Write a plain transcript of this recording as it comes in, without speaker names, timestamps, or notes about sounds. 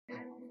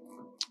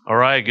All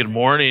right, good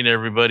morning,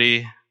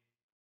 everybody.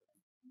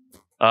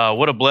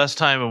 What a blessed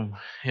time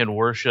in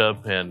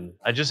worship. And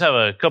I just have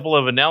a couple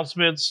of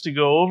announcements to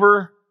go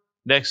over.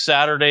 Next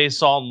Saturday,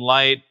 Salt and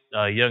Light,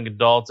 young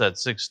adults at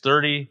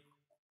 6:30.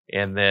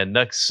 And then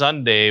next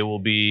Sunday will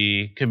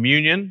be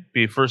communion,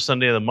 be first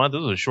Sunday of the month.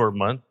 This is a short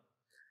month.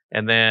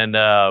 And then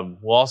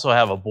we'll also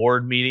have a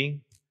board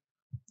meeting.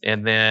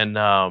 And then,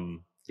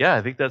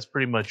 I think that's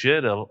pretty much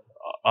it.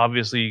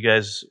 Obviously, you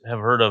guys have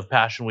heard of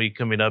Passion Week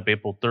coming up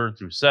April 3rd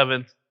through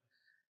 7th.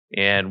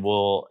 And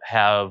we'll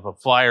have a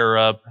flyer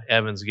up.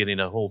 Evan's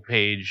getting a whole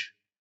page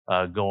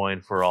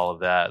going for all of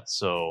that.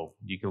 So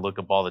you can look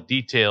up all the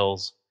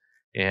details.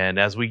 And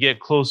as we get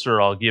closer,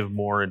 I'll give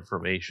more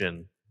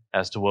information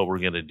as to what we're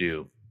going to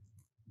do.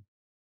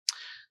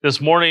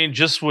 This morning,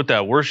 just with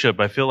that worship,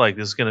 I feel like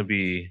this is going to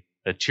be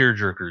a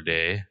tearjerker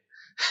day.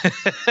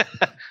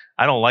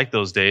 I don't like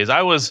those days.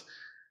 I was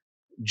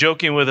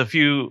joking with a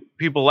few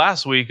people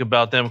last week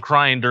about them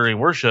crying during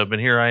worship, and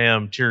here I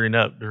am tearing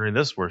up during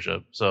this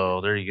worship.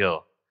 So there you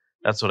go.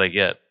 That's what I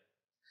get.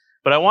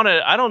 But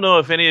I don't know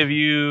if any of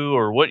you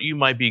or what you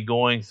might be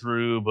going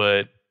through,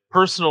 but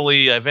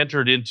personally, I've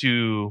entered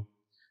into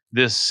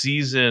this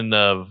season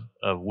of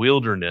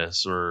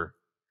wilderness or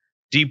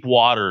deep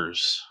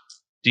waters,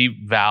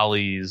 deep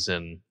valleys,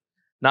 and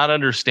not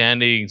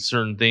understanding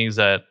certain things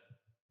that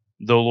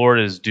the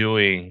Lord is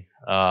doing.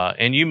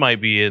 And you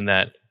might be in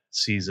that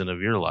season of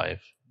your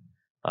life.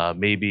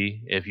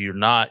 Maybe if you're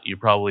not, you're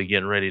probably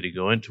getting ready to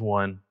go into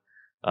one,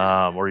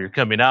 or you're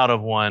coming out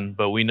of one,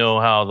 but we know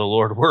how the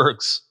Lord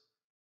works.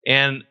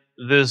 And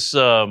this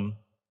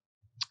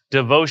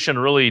devotion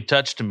really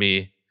touched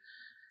me,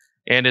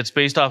 and it's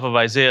based off of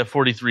Isaiah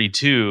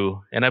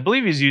 43:2, and I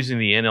believe he's using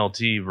the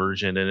NLT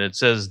version, and it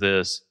says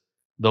this: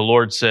 the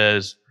Lord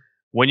says,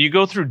 "When you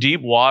go through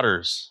deep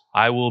waters,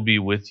 I will be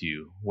with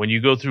you. When you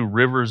go through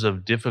rivers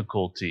of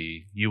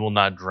difficulty, you will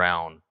not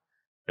drown.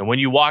 And when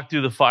you walk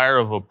through the fire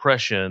of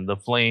oppression, the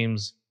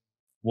flames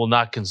will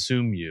not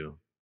consume you."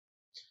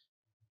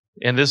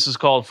 And this is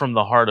called from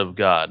the heart of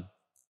God,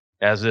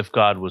 as if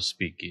God was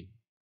speaking.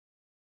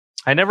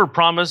 I never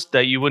promised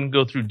that you wouldn't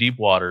go through deep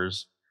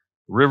waters,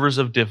 rivers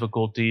of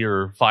difficulty,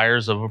 or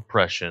fires of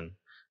oppression.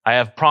 I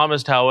have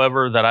promised,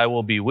 however, that I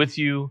will be with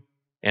you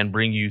and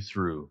bring you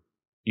through.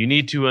 You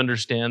need to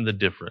understand the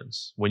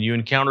difference. When you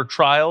encounter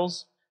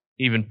trials,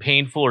 even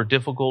painful or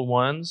difficult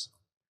ones,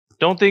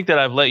 don't think that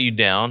I've let you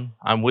down.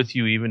 I'm with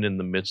you even in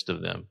the midst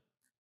of them.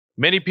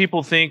 Many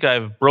people think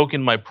I've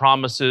broken my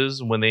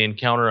promises when they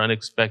encounter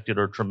unexpected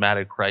or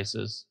traumatic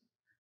crisis.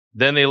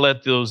 Then they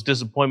let those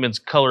disappointments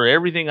color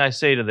everything I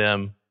say to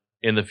them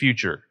in the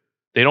future.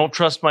 They don't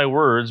trust my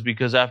words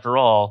because, after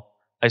all,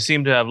 I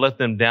seem to have let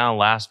them down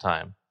last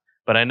time.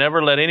 But I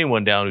never let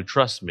anyone down who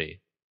trusts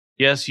me.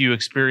 Yes, you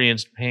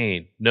experienced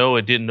pain. No,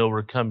 it didn't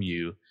overcome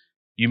you.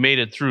 You made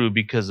it through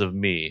because of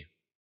me.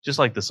 Just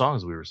like the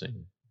songs we were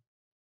singing.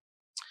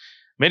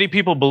 Many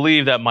people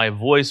believe that my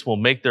voice will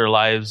make their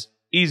lives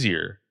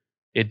easier.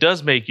 It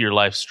does make your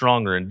life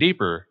stronger and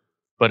deeper,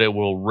 but it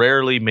will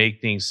rarely make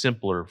things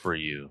simpler for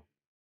you.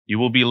 You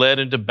will be led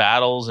into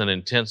battles and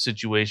intense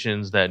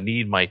situations that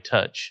need my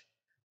touch.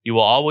 You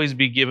will always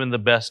be given the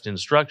best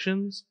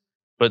instructions,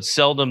 but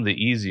seldom the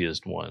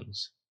easiest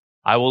ones.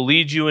 I will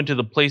lead you into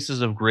the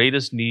places of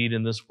greatest need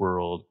in this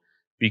world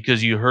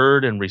because you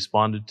heard and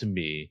responded to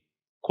me,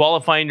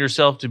 qualifying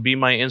yourself to be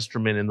my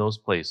instrument in those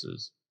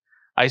places.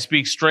 I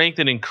speak strength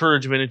and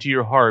encouragement into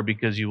your heart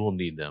because you will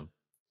need them.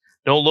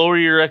 Don't lower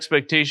your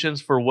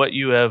expectations for what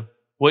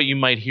you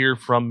might hear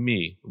from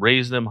me.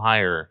 Raise them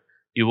higher.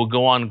 You will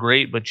go on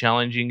great but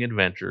challenging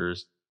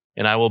adventures,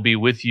 and I will be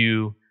with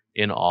you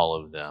in all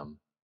of them.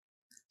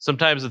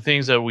 Sometimes the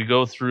things that we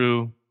go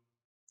through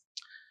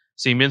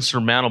seem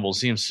insurmountable,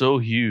 seem so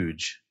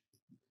huge,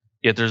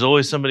 yet there's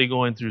always somebody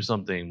going through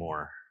something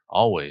more.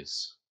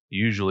 Always.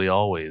 Usually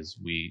always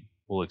we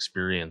will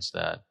experience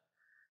that.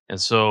 And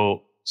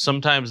so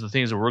sometimes the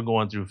things that we're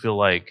going through feel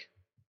like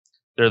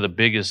they're the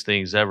biggest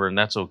things ever, and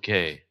that's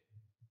okay.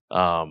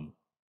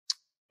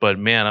 But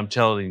man, I'm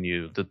telling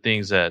you, the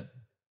things that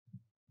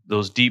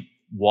those deep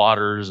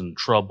waters and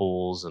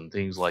troubles and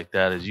things like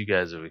that, as you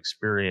guys have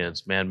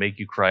experienced, man, make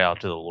you cry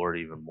out to the Lord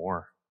even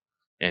more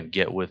and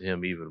get with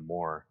him even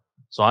more.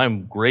 So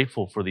I'm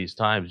grateful for these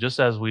times, just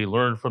as we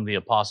learned from the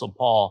Apostle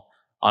Paul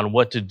on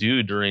what to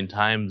do during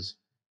times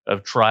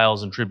of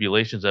trials and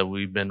tribulations that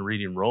we've been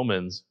reading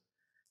Romans.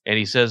 And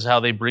he says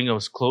how they bring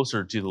us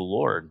closer to the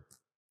Lord.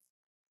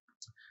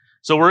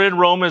 So we're in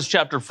Romans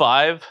chapter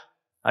 5.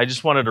 I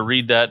just wanted to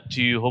read that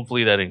to you.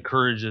 Hopefully that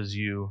encourages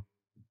you.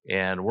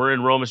 And we're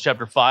in Romans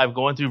chapter 5,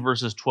 going through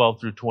verses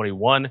 12 through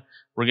 21.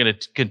 We're going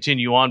to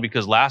continue on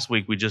because last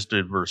week we just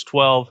did verse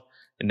 12.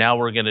 And now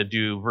we're going to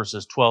do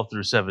verses 12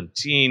 through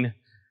 17.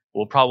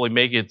 We'll probably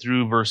make it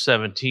through verse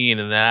 17.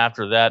 And then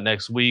after that,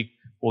 next week,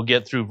 we'll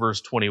get through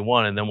verse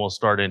 21. And then we'll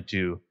start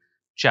into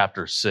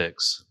chapter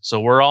 6. So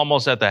we're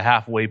almost at the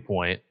halfway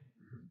point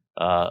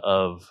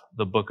of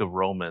the book of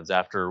Romans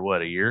after,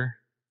 a year?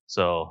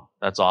 So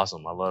that's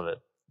awesome. I love it.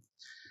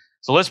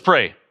 So let's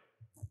pray.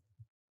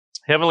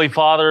 Heavenly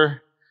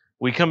Father,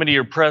 We come into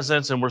your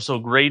presence and we're so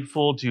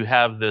grateful to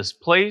have this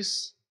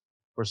place.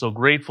 We're so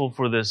grateful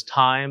for this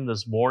time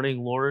this morning,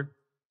 Lord,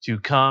 to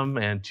come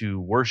and to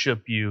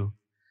worship you.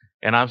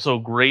 And I'm so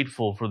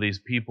grateful for these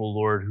people,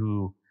 Lord,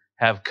 who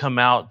have come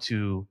out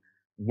to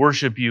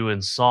worship you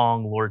in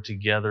song, Lord,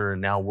 together,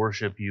 and now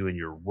worship you in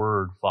your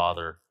word,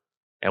 Father.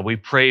 And we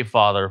pray,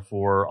 Father,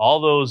 for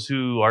all those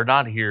who are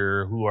not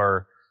here, who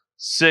are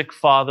sick,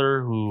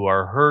 Father, who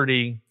are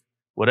hurting,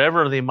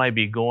 whatever they might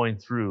be going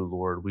through,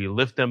 Lord, we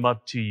lift them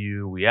up to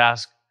you. We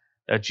ask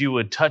that you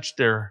would touch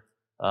their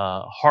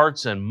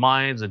hearts and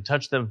minds and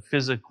touch them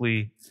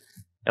physically.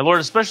 And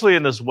Lord, especially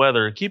in this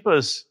weather, keep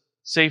us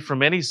safe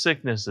from any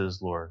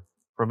sicknesses, Lord,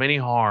 from any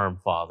harm,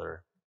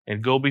 Father,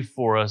 and go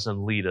before us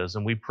and lead us.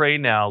 And we pray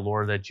now,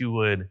 Lord, that you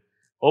would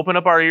open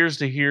up our ears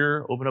to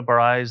hear, open up our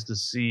eyes to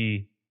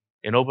see,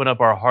 and open up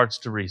our hearts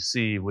to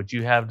receive what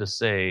you have to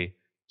say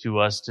to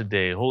us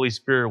today. Holy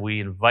Spirit,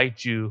 we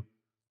invite you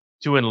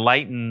to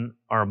enlighten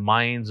our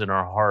minds and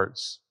our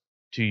hearts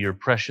to your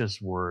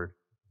precious word.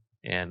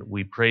 And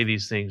we pray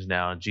these things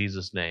now in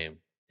Jesus' name.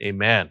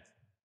 Amen.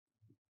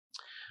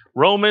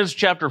 Romans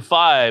chapter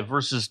 5,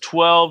 verses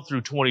 12 through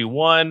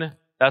 21.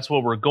 That's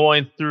what we're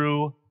going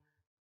through.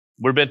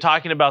 We've been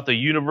talking about the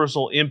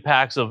universal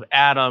impacts of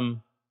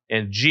Adam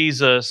and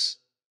Jesus.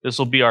 This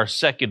will be our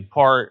second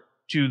part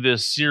to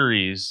this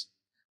series.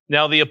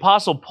 Now, the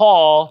Apostle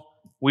Paul,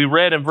 we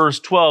read in verse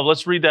 12.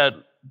 Let's read that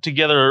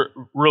together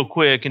real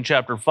quick in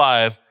chapter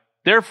 5.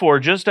 Therefore,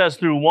 just as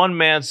through one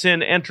man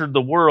sin entered the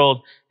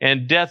world,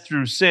 and death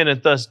through sin,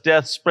 and thus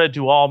death spread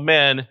to all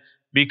men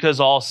because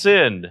all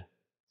sinned.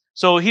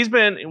 So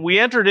we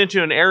entered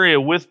into an area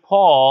with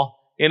Paul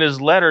in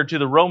his letter to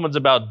the Romans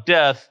about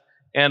death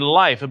and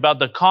life, about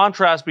the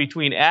contrast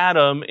between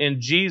Adam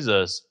and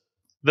Jesus,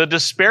 the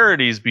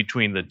disparities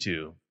between the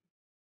two,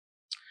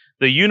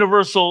 the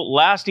universal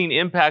lasting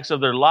impacts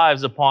of their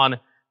lives upon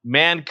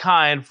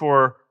mankind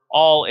for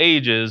all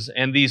ages.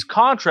 And these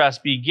contrasts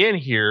begin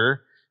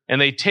here,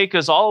 and they take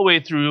us all the way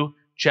through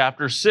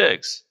chapter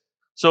 6.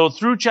 So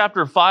through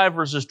chapter 5,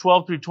 verses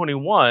 12 through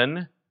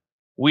 21,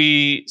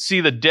 we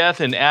see the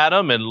death in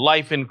Adam and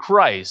life in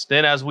Christ.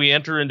 Then as we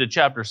enter into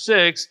chapter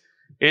 6,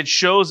 it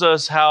shows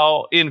us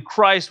how in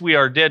Christ we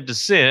are dead to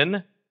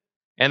sin,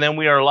 and then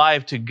we are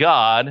alive to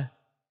God.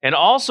 And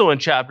also in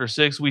chapter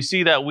 6, we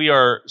see that we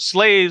are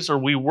slaves, or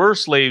we were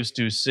slaves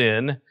to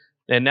sin,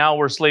 and now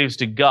we're slaves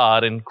to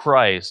God in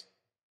Christ.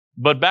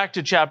 But back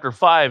to chapter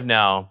 5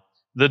 now,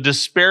 the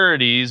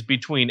disparities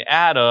between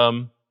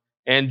Adam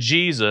and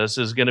Jesus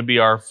is going to be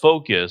our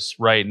focus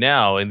right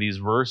now in these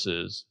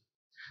verses.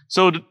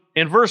 So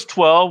in verse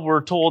 12,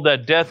 we're told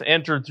that death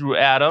entered through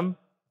Adam,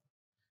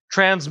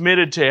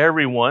 transmitted to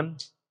everyone,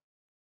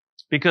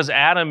 because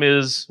Adam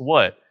is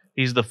what?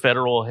 He's the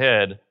federal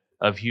head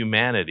of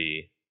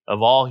humanity,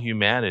 of all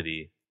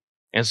humanity.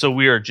 And so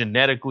we are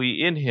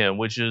genetically in him,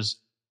 which is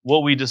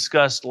what we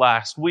discussed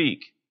last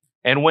week.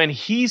 And when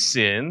he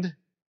sinned,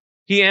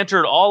 he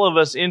entered all of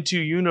us into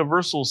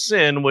universal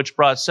sin, which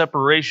brought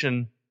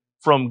separation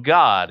from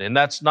God. And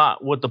that's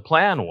not what the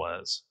plan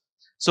was.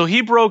 So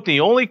he broke the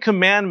only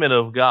commandment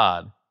of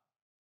God.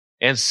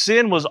 And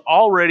sin was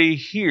already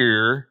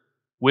here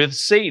with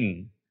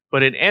Satan,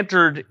 but it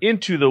entered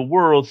into the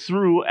world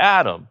through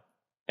Adam.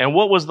 And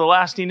what was the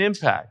lasting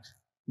impact?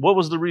 What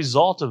was the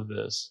result of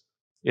this?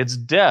 It's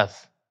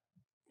death.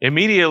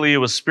 Immediately it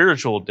was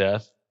spiritual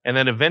death, and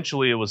then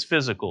eventually it was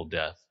physical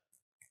death.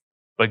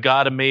 But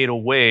God made a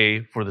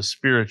way for the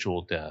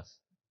spiritual death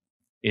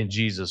in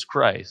Jesus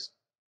Christ.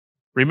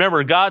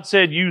 Remember, God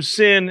said, you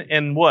sin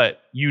and what?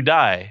 You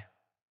die.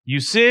 You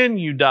sin,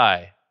 you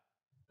die.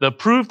 The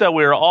proof that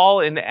we're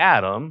all in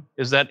Adam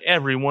is that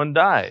everyone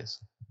dies.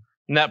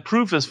 And that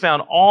proof is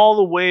found all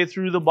the way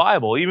through the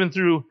Bible, even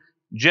through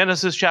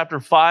Genesis chapter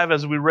 5,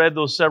 as we read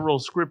those several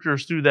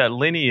scriptures through that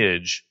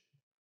lineage.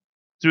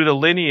 Through the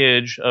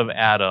lineage of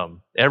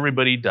Adam,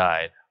 everybody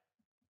died.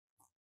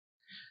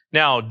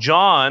 Now,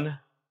 John,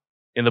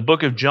 in the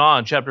book of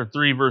John, chapter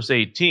 3, verse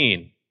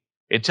 18,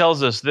 it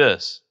tells us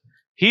this: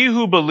 he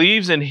who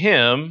believes in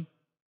him,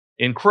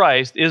 in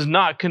Christ, is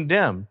not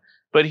condemned,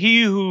 but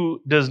he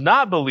who does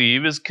not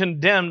believe is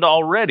condemned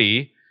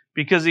already,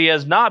 because he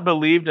has not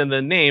believed in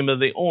the name of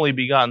the only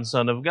begotten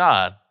Son of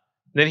God.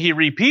 Then he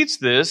repeats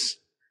this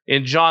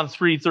in John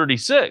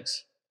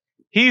 3:36.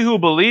 He who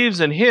believes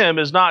in him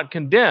is not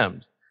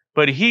condemned,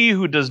 but he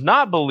who does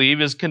not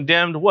believe is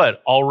condemned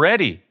what?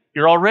 Already.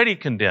 You're already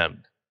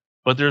condemned.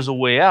 But there's a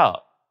way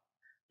out.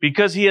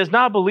 Because he has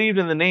not believed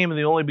in the name of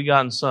the only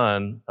begotten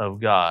Son of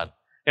God.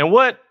 And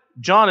what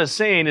John is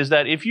saying is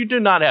that if you do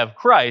not have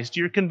Christ,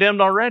 you're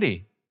condemned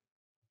already.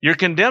 You're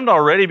condemned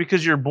already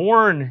because you're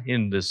born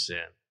in this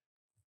sin.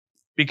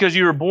 Because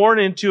you were born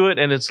into it,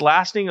 and its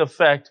lasting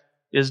effect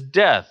is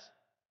death.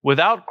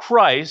 Without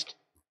Christ,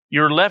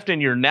 you're left in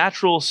your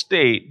natural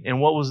state. And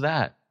what was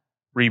that?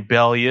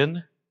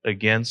 Rebellion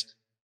against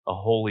a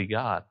holy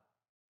God.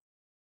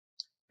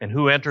 And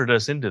who entered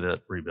us into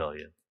that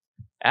rebellion?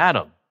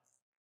 Adam.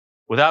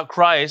 Without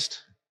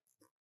Christ,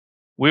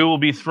 we will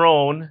be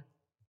thrown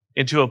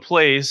into a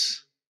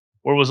place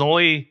or was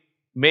only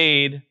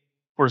made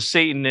for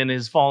Satan and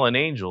his fallen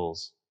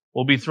angels,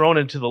 will be thrown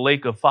into the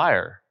lake of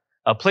fire,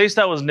 a place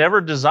that was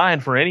never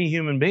designed for any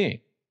human being.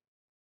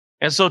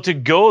 And so to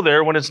go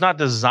there when it's not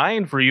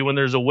designed for you, when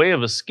there's a way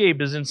of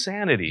escape, is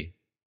insanity.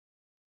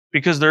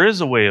 Because there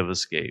is a way of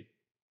escape.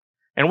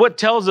 And what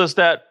tells us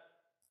that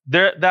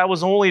that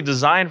was only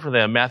designed for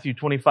them? Matthew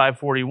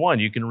 25:41.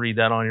 You can read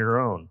that on your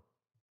own.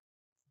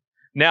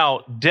 Now,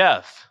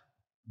 death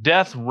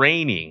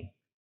reigning.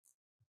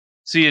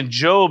 See, in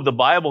Job, the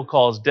Bible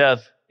calls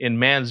death, in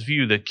man's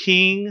view, the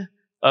king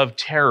of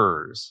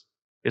terrors.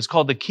 It's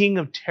called the king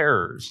of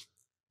terrors.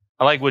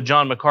 I like what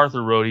John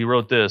MacArthur wrote. He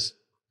wrote this: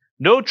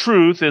 "No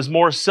truth is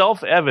more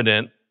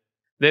self-evident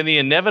than the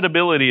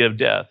inevitability of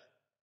death.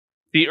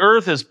 The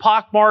earth is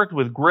pockmarked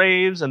with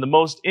graves, and the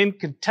most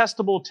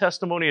incontestable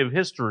testimony of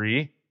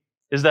history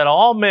is that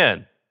all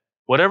men,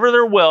 whatever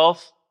their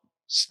wealth,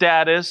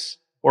 status,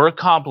 or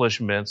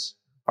accomplishments,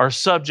 are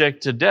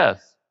subject to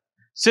death.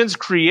 Since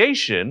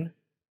creation,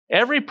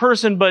 every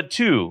person but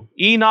two,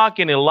 Enoch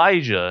and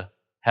Elijah,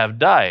 have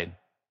died.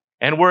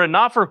 And were it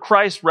not for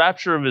Christ's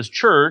rapture of his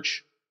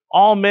church,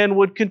 all men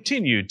would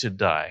continue to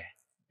die."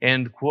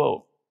 End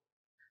quote.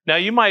 Now,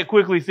 you might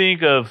quickly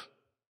think of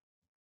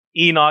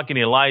Enoch and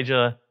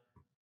Elijah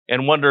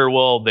and wonder,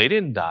 well, they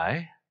didn't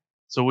die.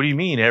 So what do you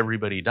mean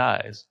everybody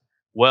dies?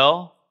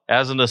 Well,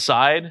 as an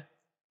aside,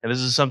 and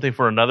this is something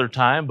for another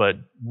time, but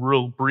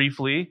real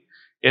briefly,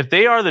 if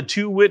they are the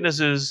two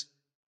witnesses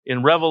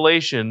in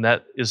Revelation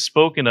that is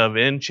spoken of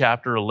in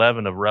chapter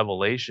 11 of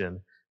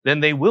Revelation, then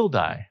they will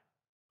die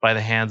by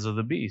the hands of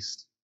the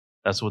beast.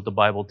 That's what the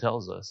Bible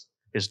tells us.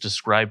 It's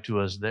described to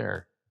us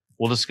there.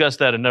 We'll discuss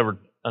that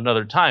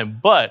another time.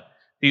 But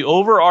the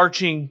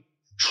overarching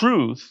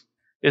truth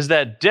is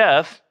that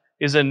death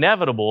is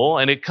inevitable,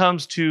 and it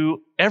comes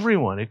to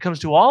everyone. It comes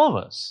to all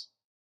of us.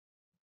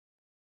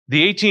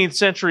 The 18th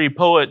century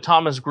poet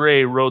Thomas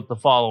Gray wrote the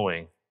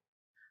following: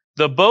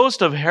 "The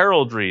boast of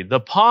heraldry, the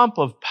pomp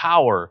of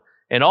power,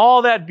 and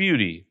all that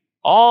beauty,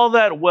 all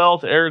that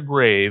wealth ere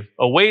grave,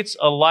 awaits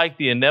alike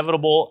the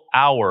inevitable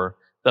hour.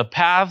 The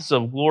paths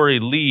of glory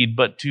lead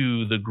but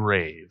to the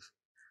grave."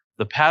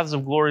 The paths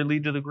of glory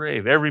lead to the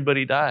grave.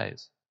 Everybody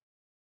dies.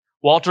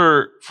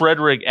 Walter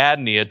Frederick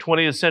Adney, a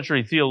 20th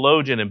century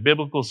theologian and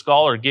biblical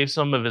scholar, gave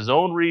some of his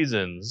own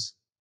reasons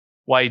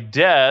why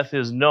death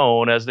is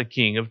known as the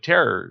king of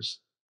terrors.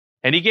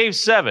 And he gave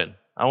 7.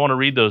 I want to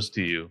read those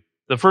to you.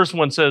 The first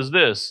one says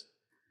this: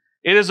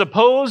 "It is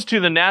opposed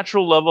to the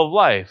natural love of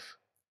life.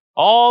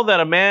 All that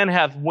a man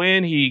hath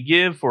when he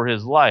give for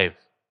his life.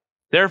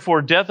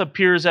 Therefore death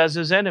appears as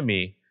his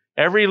enemy.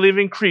 Every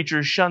living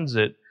creature shuns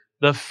it.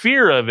 The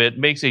fear of it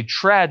makes a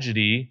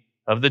tragedy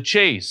of the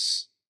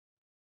chase."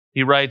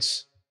 He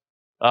writes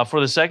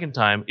for the second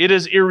time, "It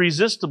is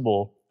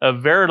irresistible, a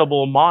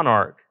veritable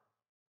monarch.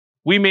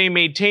 We may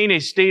maintain a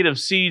state of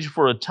siege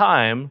for a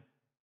time,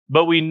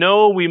 but we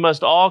know we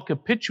must all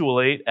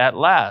capitulate at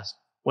last.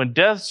 When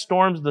death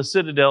storms the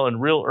citadel in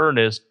real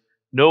earnest,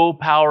 no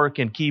power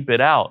can keep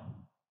it out.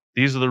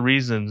 These are the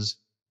reasons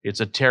it's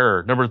a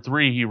terror." Number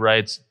 3, he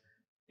writes,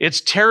 "Its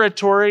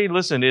territory,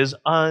 listen, is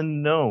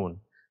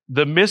unknown.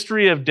 The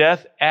mystery of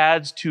death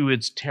adds to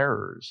its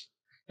terrors.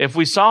 If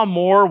we saw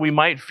more, we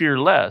might fear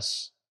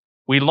less.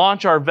 We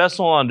launch our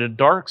vessel on a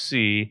dark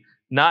sea,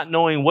 not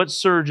knowing what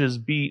surges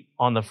beat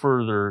on the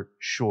further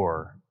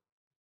shore."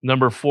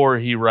 Number 4,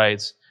 he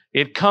writes,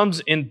 "It comes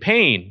in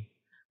pain.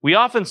 We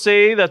often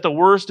say that the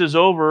worst is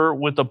over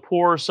with the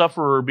poor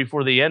sufferer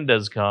before the end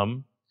has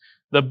come.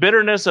 The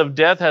bitterness of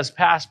death has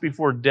passed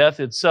before death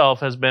itself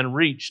has been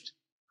reached.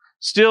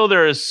 Still,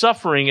 there is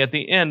suffering at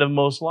the end of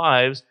most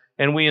lives,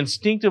 and we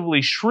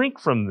instinctively shrink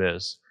from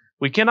this.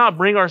 We cannot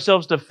bring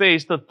ourselves to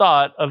face the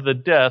thought of the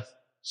death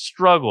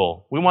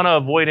struggle. We want to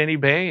avoid any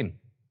pain.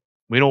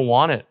 We don't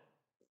want it."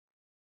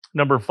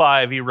 Number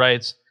 5, he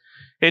writes,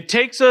 "It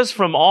takes us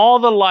from all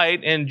the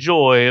light and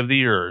joy of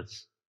the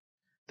earth.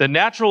 The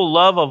natural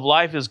love of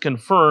life is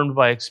confirmed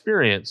by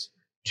experience.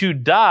 To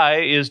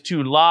die is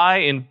to lie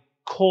in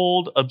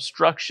cold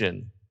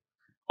obstruction.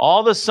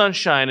 All the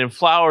sunshine and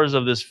flowers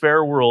of this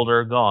fair world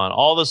are gone.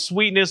 All the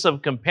sweetness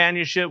of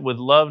companionship with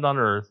loved on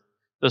earth.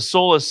 The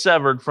soul is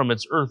severed from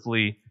its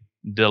earthly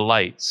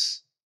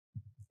delights."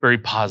 Very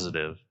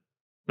positive.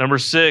 Number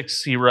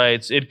 6, he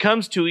writes, "It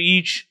comes to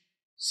each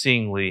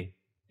singly.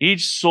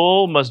 Each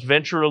soul must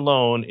venture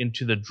alone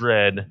into the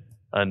dread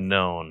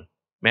unknown."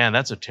 Man,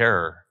 that's a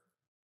terror.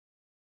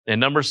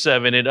 And number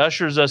 7, it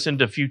ushers us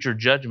into future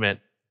judgment.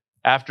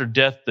 After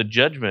death, the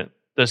judgment.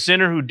 The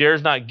sinner who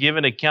dares not give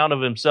an account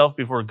of himself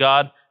before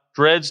God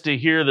dreads to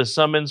hear the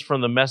summons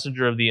from the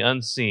messenger of the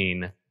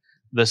unseen.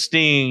 The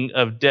sting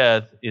of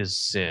death is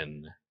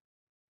sin.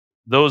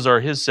 Those are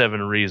his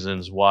 7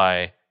 reasons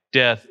why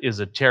death is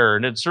a terror,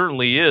 and it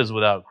certainly is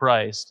without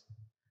Christ.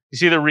 You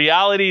see, the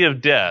reality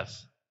of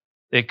death,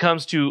 it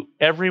comes to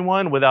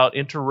everyone without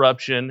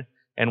interruption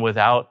and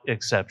without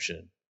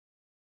exception.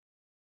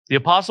 The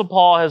Apostle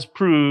Paul has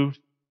proved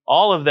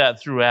all of that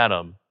through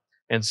Adam,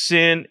 and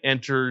sin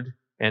entered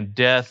and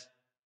death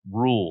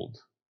ruled.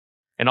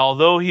 And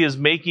although he is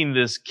making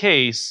this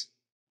case,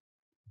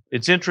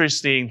 it's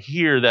interesting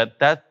here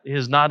that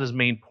is not his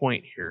main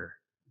point here.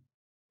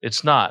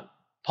 It's not.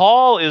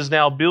 Paul is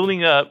now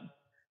building up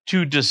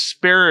to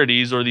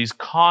disparities or these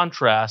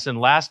contrasts and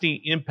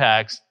lasting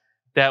impacts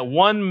that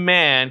one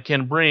man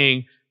can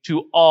bring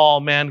to all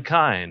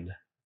mankind.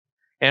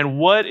 And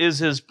what is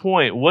his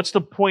point? What's the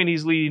point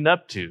he's leading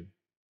up to?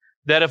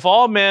 That if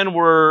all men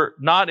were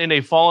not in a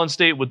fallen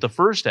state with the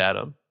first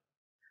Adam,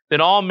 then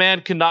all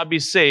men could not be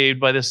saved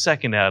by the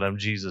second Adam,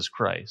 Jesus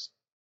Christ.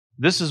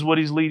 This is what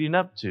he's leading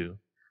up to.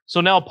 So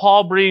now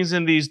Paul brings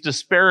in these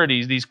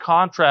disparities, these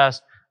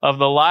contrasts of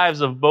the lives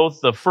of both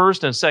the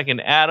first and second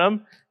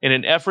Adam in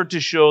an effort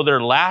to show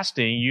their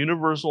lasting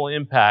universal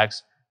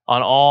impacts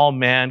on all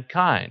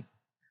mankind.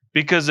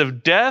 Because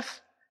if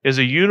death is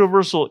a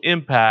universal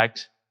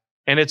impact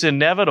and it's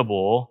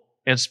inevitable,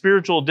 and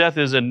spiritual death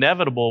is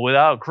inevitable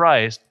without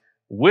Christ,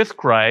 with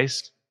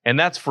Christ, and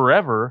that's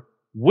forever,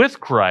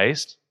 with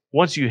Christ,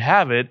 once you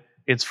have it,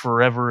 it's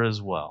forever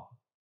as well.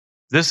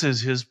 This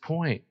is his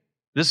point.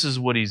 This is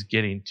what he's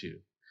getting to.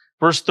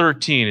 Verse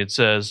 13, it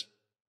says,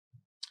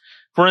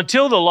 "For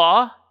until the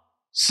law,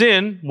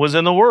 sin was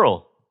in the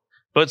world.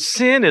 But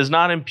sin is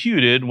not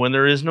imputed when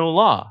there is no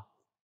law.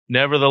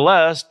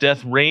 Nevertheless,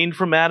 death reigned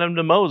from Adam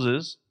to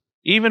Moses,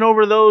 even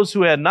over those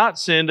who had not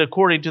sinned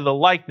according to the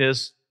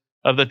likeness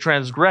of the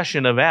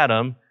transgression of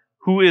Adam,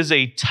 who is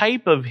a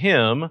type of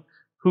him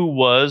who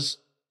was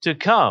to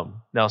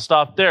come." Now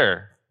stop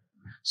there.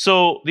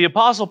 So the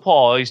Apostle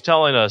Paul, he's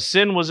telling us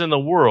sin was in the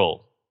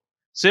world.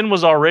 Sin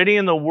was already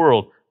in the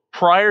world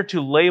prior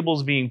to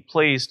labels being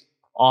placed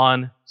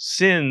on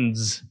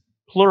sins,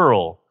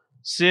 plural.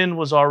 Sin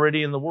was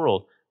already in the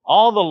world.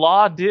 All the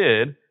law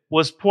did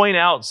was point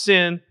out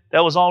sin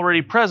that was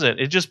already present.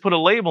 It just put a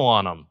label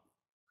on them.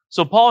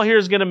 So Paul here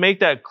is going to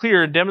make that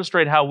clear and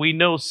demonstrate how we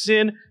know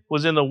sin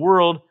was in the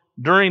world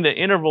during the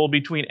interval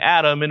between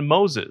Adam and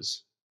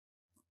Moses.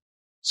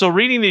 So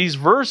reading these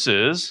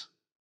verses,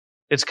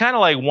 it's kind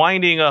of like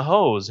winding a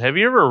hose. Have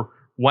you ever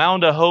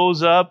wound a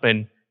hose up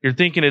and you're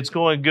thinking it's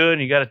going good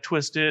and you got to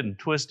twist it,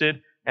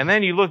 and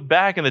then you look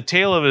back and the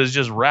tail of it is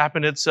just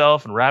wrapping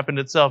itself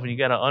and you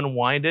got to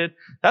unwind it?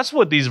 That's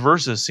what these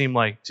verses seem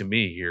like to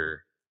me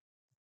here.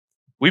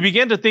 We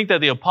begin to think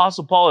that the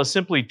Apostle Paul is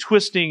simply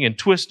twisting and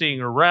twisting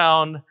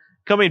around,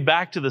 coming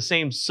back to the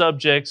same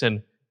subjects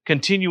and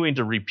continuing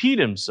to repeat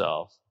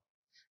himself.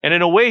 And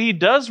in a way, he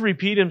does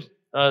repeat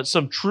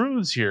some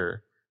truths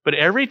here. But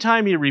every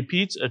time he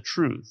repeats a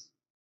truth,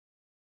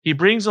 he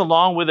brings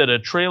along with it a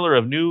trailer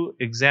of new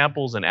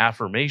examples and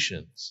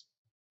affirmations.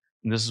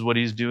 And this is what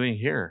he's doing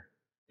here.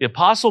 The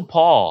Apostle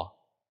Paul,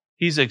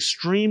 he's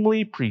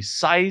extremely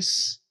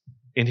precise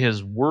in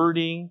his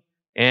wording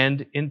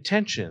and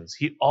intentions.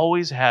 He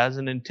always has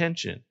an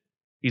intention.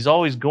 He's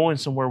always going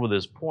somewhere with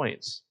his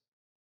points.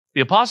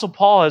 The Apostle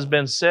Paul has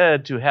been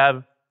said to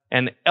have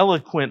an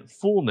eloquent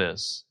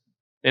fullness.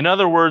 In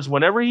other words,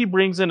 whenever he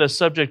brings in a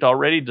subject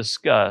already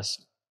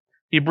discussed,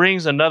 he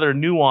brings another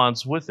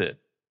nuance with it.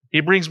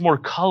 He brings more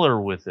color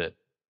with it.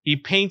 He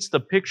paints the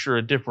picture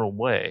a different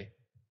way.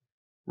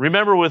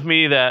 Remember with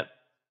me that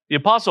the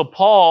Apostle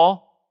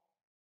Paul,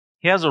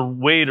 he has a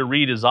way to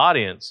read his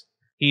audience.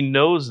 He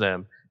knows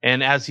them.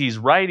 And as he's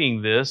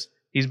writing this,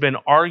 he's been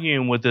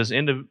arguing with this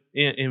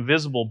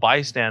invisible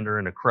bystander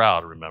in a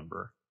crowd,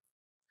 remember?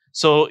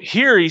 So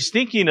here he's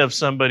thinking of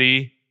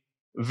somebody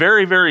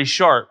very, very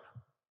sharp,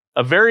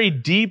 a very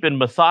deep and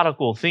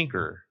methodical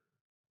thinker.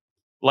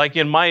 Like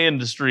in my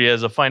industry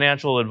as a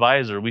financial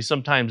advisor, we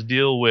sometimes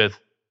deal with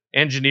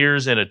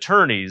engineers and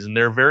attorneys, and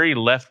they're very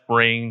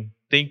left-brain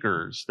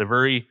thinkers. They're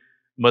very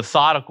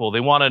methodical. They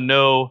want to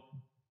know,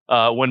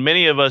 when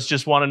many of us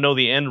just want to know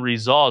the end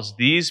results,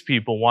 these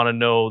people want to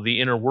know the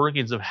inner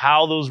workings of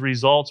how those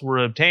results were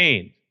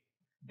obtained.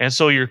 And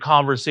so your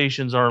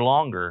conversations are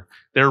longer.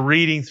 They're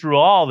reading through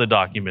all the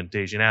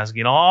documentation,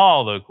 asking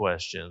all the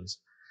questions,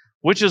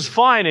 which is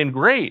fine and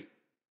great.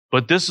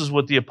 But this is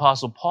what the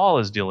Apostle Paul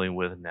is dealing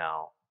with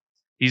now.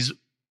 He's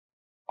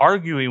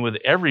arguing with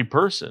every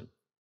person.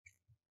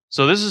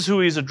 So this is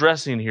who he's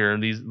addressing here in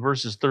these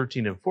verses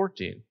 13 and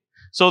 14.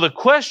 So the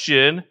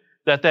question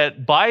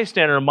that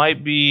bystander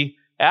might be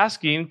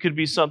asking could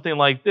be something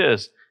like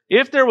this.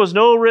 If there was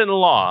no written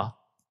law,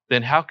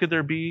 then how could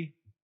there be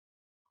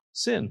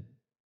sin?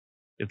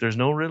 If there's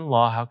no written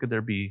law, how could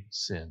there be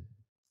sin?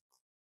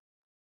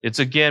 It's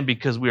again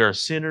because we are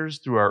sinners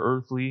through our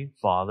earthly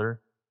father,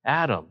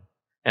 Adam.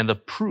 And the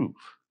proof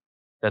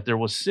that there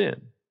was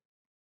sin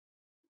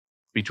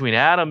between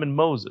Adam and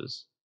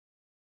Moses,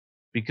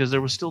 because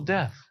there was still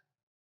death.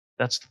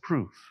 That's the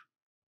proof.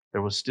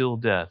 There was still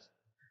death.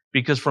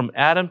 Because from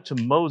Adam to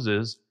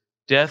Moses,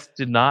 death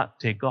did not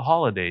take a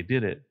holiday,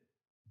 did it?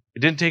 It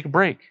didn't take a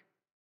break.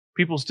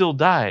 People still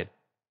died.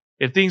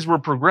 If things were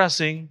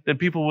progressing, then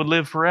people would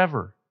live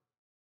forever.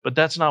 But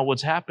that's not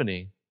what's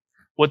happening.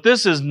 What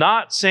this is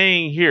not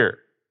saying here,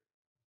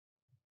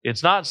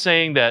 it's not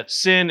saying that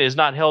sin is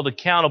not held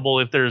accountable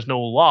if there is no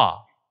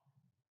law.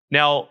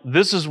 Now,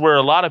 this is where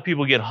a lot of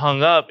people get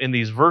hung up in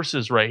these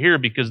verses right here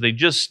because they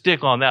just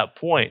stick on that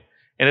point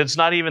And it's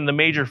not even the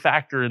major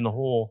factor in the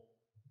whole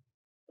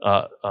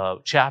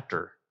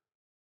chapter.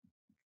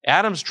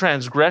 Adam's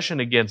transgression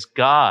against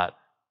God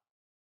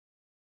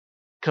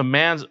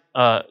commanded,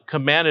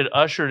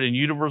 ushered in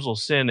universal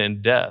sin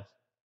and death,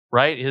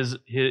 right?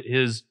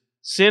 His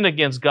sin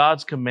against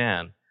God's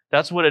command.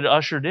 That's what it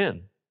ushered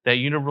in, that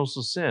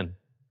universal sin.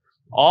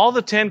 All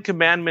the 10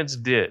 commandments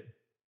did,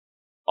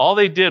 all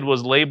they did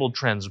was label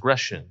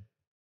transgression.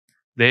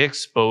 They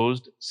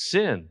exposed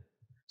sin.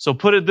 So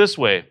put it this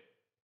way.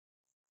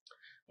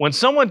 When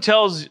someone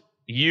tells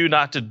you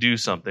not to do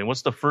something,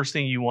 what's the first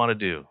thing you want to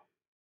do?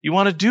 You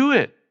want to do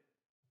it.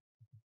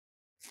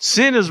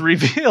 Sin is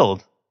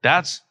revealed.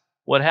 That's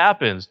what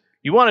happens.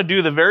 You want to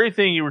do the very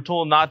thing you were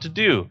told not to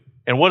do.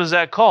 And what is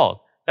that called?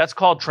 That's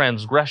called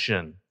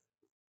transgression.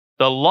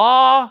 The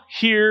law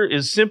here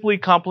is simply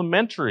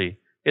complementary.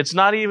 It's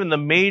not even the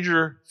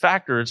major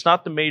factor. It's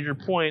not the major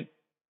point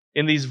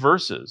in these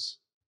verses.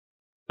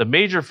 The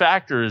major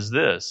factor is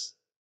this.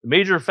 The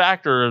major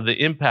factor are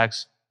the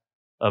impacts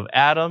of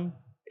Adam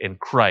and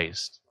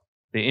Christ.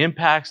 The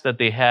impacts that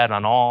they had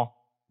on all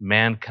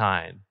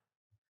mankind.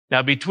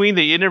 Now, between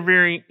the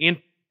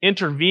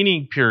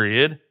intervening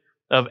period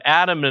of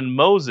Adam and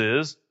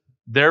Moses,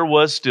 there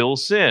was still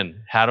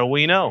sin. How do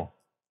we know?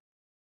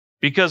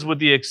 Because with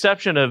the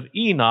exception of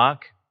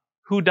Enoch,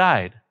 who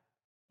died?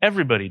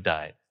 Everybody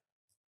died.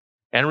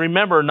 And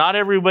remember, not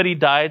everybody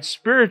died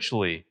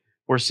spiritually.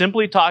 We're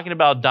simply talking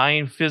about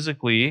dying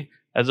physically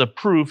as a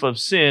proof of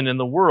sin in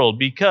the world,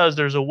 because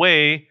there's a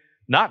way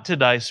not to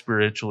die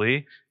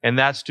spiritually, and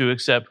that's to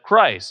accept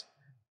Christ.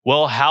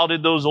 Well, how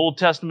did those Old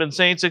Testament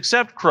saints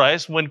accept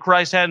Christ when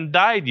Christ hadn't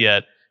died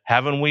yet?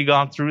 Haven't we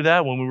gone through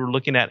that when we were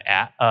looking at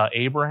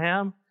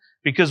Abraham?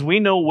 Because we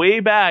know way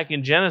back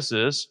in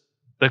Genesis,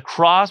 the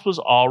cross was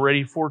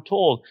already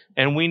foretold.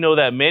 And we know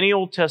that many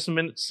Old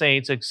Testament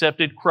saints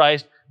accepted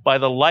Christ by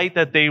the light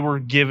that they were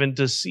given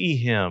to see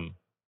him.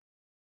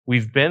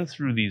 We've been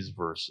through these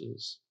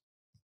verses.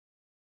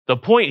 The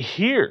point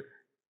here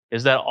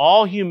is that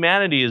all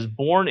humanity is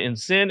born in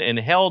sin and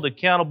held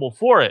accountable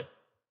for it.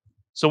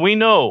 So we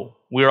know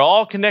we're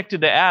all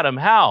connected to Adam.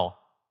 How?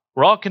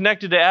 We're all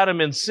connected to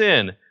Adam in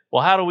sin.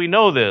 Well, how do we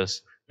know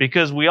this?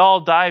 Because we all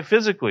die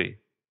physically.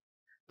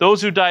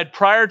 Those who died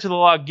prior to the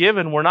law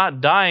given were not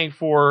dying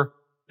for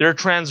their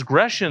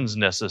transgressions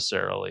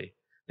necessarily.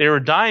 They were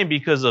dying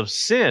because of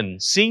sin,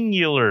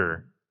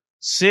 singular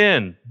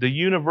sin, the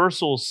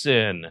universal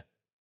sin.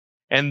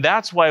 And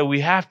that's why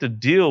we have to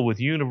deal with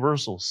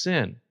universal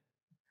sin.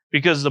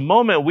 Because the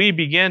moment we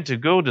begin to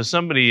go to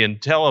somebody and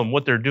tell them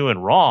what they're doing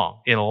wrong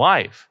in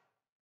life,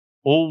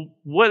 well,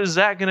 what is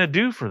that going to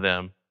do for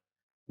them?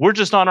 We're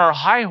just on our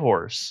high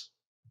horse.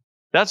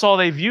 That's all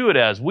they view it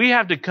as. We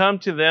have to come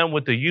to them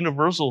with the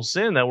universal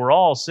sin that we're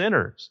all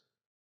sinners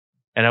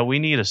and that we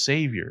need a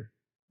Savior.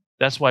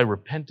 That's why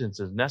repentance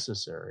is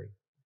necessary.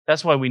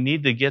 That's why we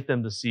need to get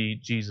them to see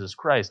Jesus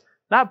Christ.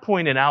 Not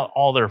pointing out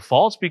all their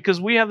faults,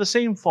 because we have the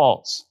same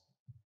faults.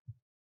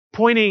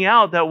 Pointing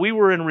out that we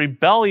were in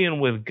rebellion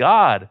with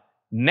God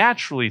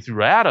naturally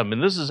through Adam,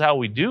 and this is how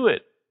we do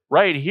it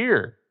right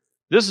here.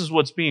 This is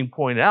what's being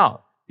pointed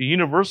out, the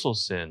universal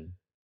sin.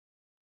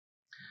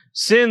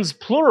 Sins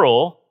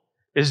plural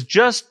is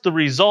just the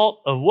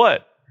result of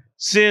what?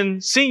 Sin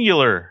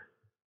singular.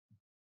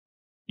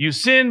 You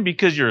sin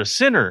because you're a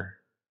sinner.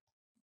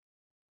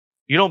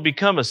 You don't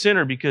become a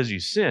sinner because you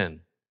sin.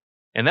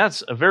 And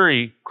that's a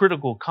very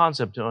critical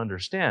concept to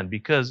understand,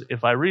 because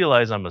if I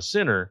realize I'm a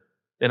sinner,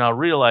 then I'll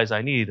realize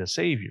I need a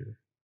Savior.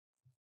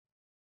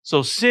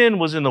 So sin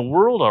was in the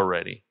world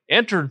already,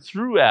 entered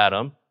through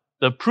Adam.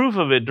 The proof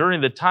of it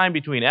during the time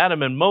between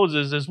Adam and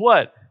Moses is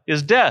what?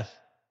 Is death.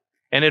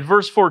 And in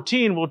verse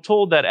 14, we're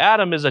told that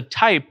Adam is a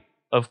type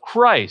of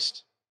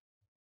Christ.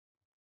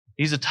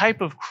 He's a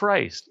type of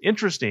Christ.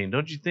 Interesting,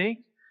 don't you think?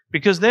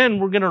 Because then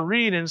we're going to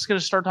read and it's going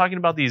to start talking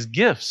about these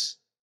gifts.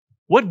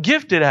 What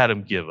gift did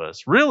Adam give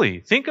us?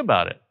 Really, think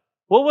about it.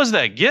 What was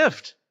that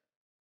gift?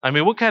 I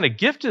mean, what kind of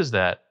gift is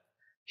that?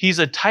 He's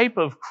a type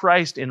of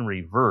Christ in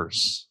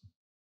reverse.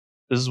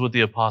 This is what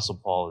the Apostle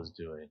Paul is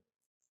doing.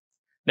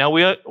 Now,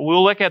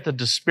 we'll look at the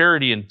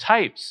disparity in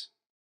types,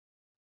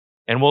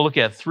 and we'll look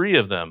at 3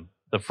 of them.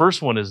 The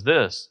first one is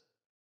this,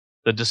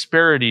 the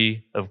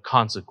disparity of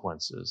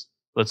consequences.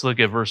 Let's look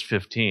at verse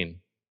 15.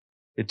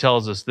 It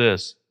tells us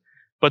this,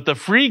 but the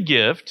free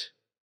gift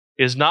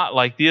is not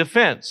like the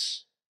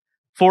offense.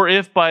 For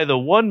if by the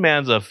one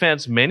man's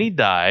offense many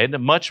died,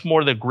 much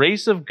more the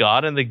grace of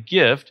God and the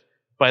gift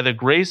by the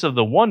grace of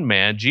the one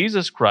man,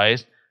 Jesus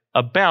Christ,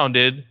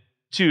 abounded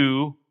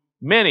to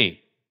many.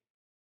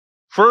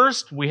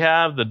 First, we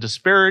have the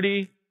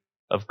disparity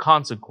of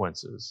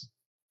consequences.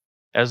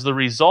 As the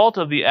result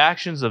of the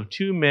actions of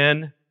 2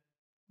 men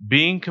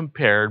being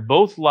compared,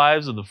 both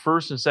lives of the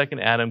first and second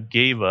Adam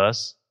gave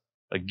us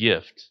a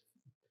gift.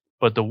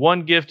 But the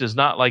one gift is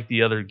not like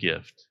the other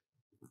gift.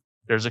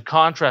 There's a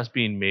contrast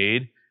being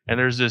made, and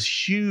there's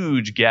this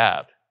huge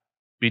gap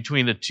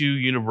between the 2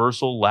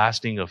 universal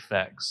lasting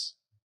effects.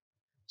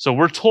 So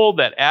we're told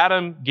that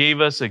Adam gave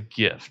us a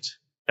gift.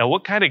 Now,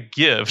 what kind of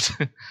gift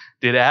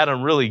did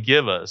Adam really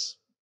give us?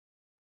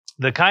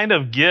 The kind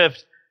of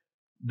gift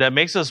that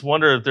makes us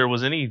wonder if there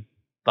was any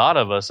thought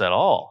of us at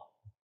all.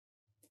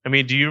 I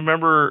mean, do you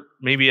remember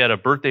maybe at a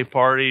birthday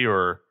party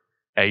or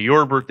at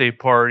your birthday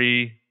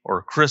party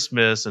or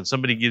Christmas and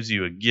somebody gives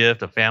you a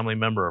gift, a family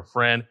member, a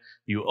friend,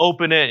 you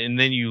open it and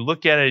then you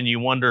look at it and you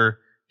wonder,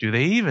 do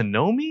they even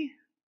know me?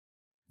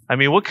 I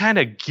mean, what kind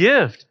of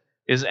gift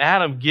is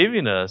Adam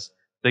giving us?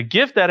 The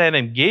gift that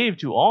Adam gave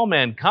to all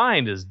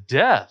mankind is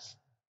death.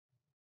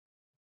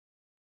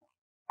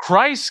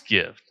 Christ's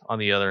gift, on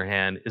the other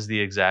hand, is the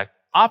exact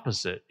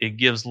opposite. It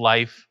gives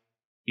life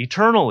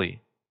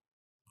eternally.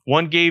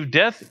 One gave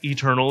death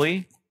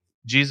eternally.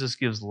 Jesus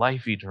gives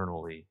life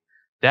eternally.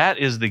 That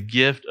is the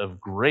gift of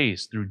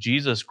grace through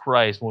Jesus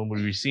Christ when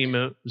we receive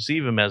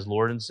him as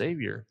Lord and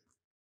Savior.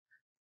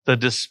 The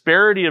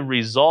disparity of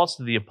results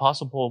that the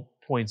Apostle Paul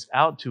points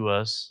out to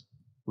us,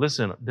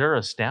 listen, they're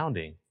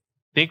astounding.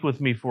 Think with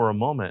me for a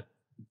moment.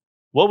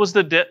 What was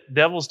the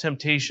devil's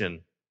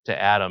temptation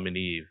to Adam and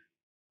Eve?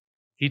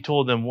 He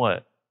told them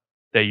what?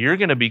 That you're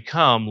going to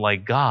become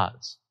like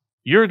gods.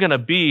 You're going to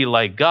be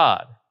like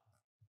God.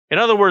 In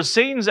other words,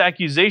 Satan's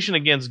accusation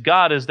against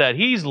God is that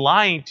he's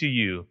lying to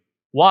you.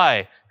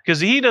 Why? Because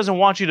he doesn't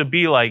want you to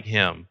be like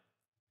him.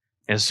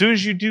 And as soon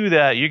as you do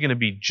that, you're going to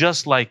be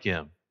just like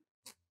him.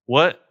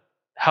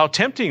 How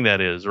tempting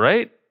that is,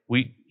 right?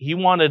 He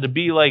wanted to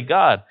be like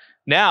God.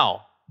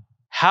 Now,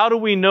 how do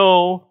we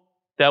know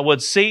that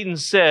what Satan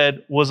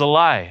said was a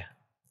lie?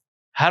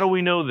 How do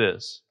we know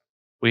this?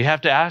 We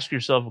have to ask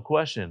yourself a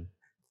question.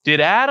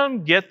 Did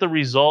Adam get the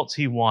results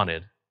he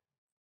wanted?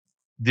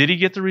 Did he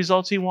get the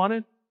results he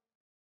wanted?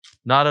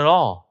 Not at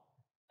all.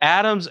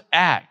 Adam's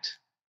act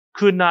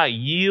could not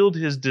yield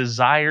his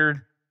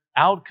desired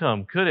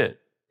outcome, could it?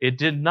 It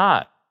did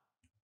not.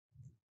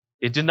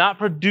 It did not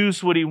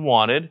produce what he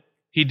wanted.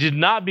 He did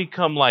not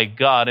become like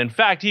God. In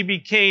fact, he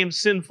became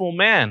sinful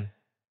man,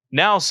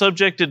 now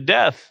subject to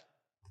death.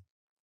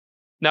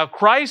 Now,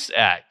 Christ's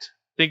act,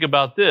 think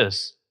about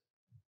this,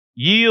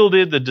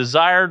 yielded the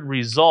desired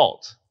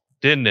result,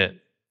 didn't it?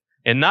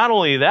 And not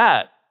only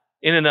that,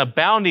 in an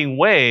abounding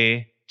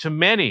way to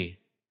many.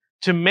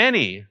 To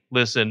many,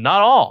 listen,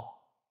 not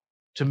all.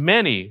 To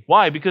many.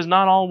 Why? Because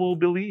not all will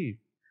believe.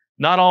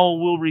 Not all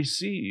will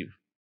receive.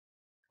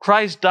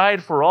 Christ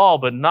died for all,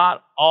 but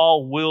not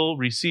all will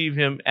receive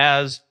him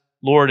as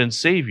Lord and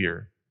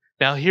Savior.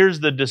 Now here's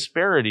the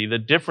disparity, the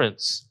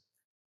difference,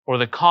 or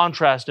the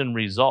contrast in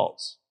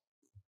results.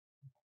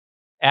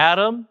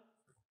 Adam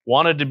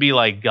wanted to be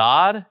like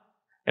God,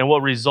 and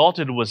what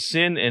resulted was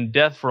sin and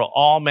death for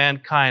all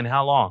mankind.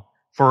 How long?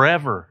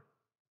 Forever.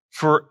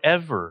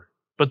 Forever.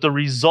 But the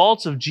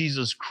results of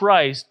Jesus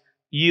Christ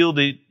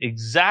yielded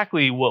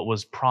exactly what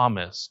was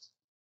promised.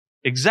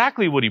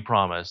 Exactly what he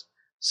promised.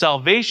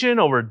 Salvation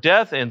over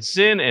death and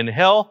sin and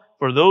hell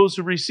for those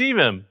who receive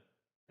him.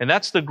 And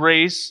that's the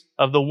grace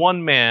of the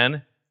one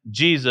man,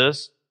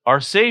 Jesus,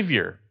 our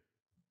Savior.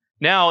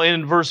 Now,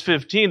 in verse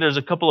 15, there's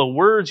a couple of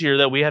words here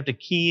that we have to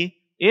key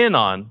in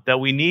on that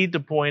we need to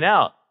point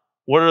out.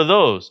 What are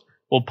those?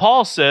 Well,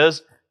 Paul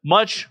says,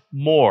 much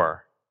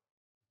more.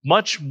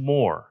 Much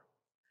more.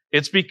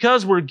 It's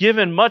because we're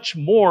given much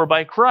more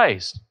by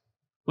Christ.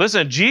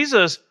 Listen,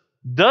 Jesus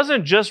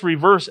doesn't just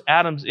reverse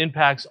Adam's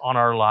impacts on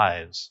our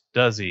lives,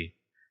 does he?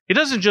 He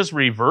doesn't just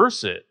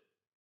reverse it.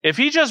 If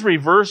he just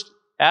reversed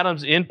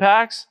Adam's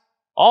impacts,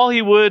 all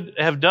he would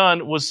have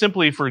done was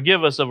simply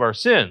forgive us of our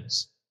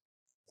sins.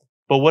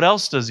 But what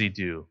else does he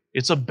do?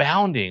 It's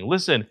abounding.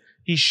 Listen,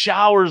 he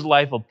showers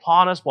life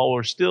upon us while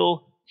we're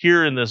still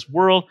here in this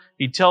world.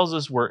 He tells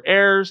us we're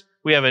heirs.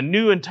 We have a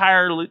new,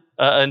 entirely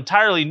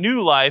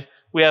new life.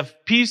 We have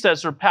peace that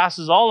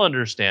surpasses all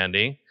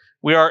understanding.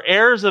 We are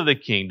heirs of the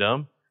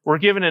kingdom. We're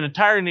given an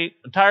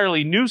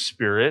entirely new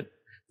spirit.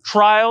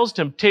 Trials,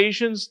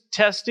 temptations,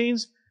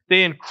 testings,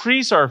 they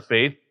increase our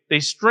faith. They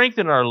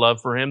strengthen our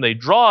love for him. They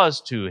draw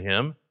us to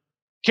him.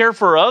 Care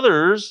for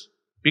others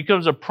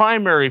becomes a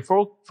primary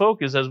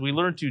focus as we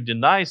learn to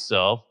deny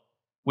self.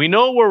 We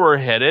know where we're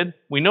headed.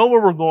 We know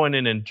where we're going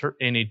in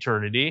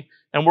eternity,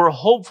 and we're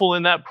hopeful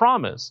in that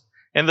promise.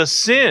 And the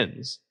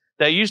sins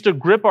that used to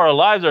grip our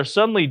lives are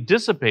suddenly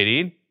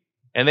dissipating,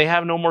 and they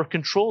have no more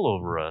control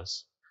over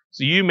us.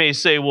 So you may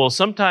say, well,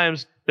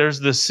 sometimes there's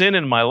this sin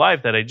in my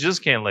life that I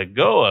just can't let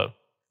go of.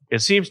 It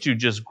seems to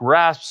just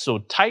grasp so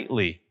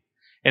tightly.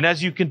 And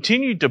as you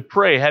continue to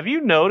pray, have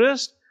you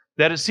noticed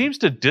that it seems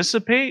to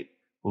dissipate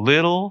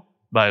little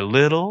by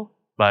little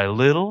by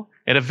little?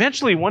 And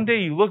eventually one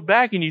day you look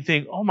back and you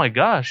think, oh my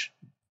gosh,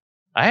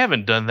 I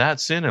haven't done that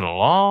sin in a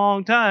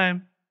long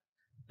time.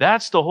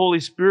 That's the Holy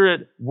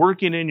Spirit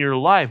working in your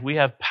life. We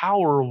have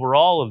power over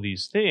all of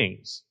these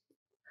things.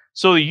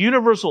 So the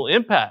universal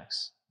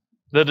impacts,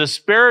 the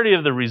disparity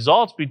of the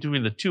results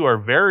between the two are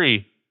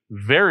very,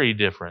 very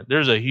different.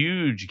 There's a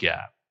huge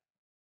gap.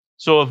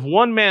 So if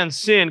one man's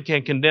sin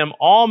can condemn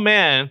all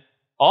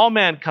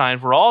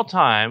mankind for all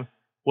time,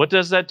 what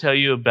does that tell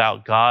you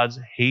about God's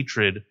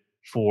hatred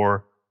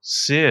for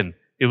sin?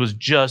 It was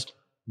just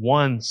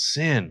one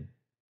sin.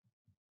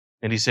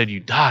 And he said, you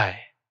die.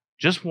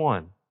 Just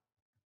one.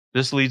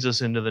 This leads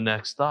us into the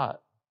next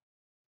thought.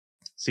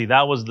 See,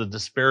 that was the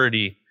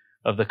disparity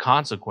of the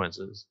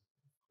consequences,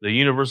 the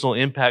universal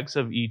impacts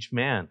of each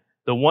man,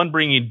 the one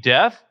bringing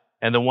death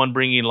and the one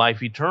bringing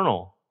life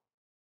eternal.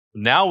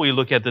 Now we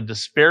look at the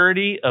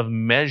disparity of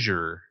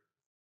measure.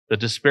 The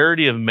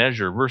disparity of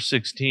measure, verse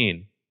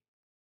 16.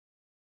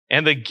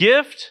 And the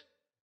gift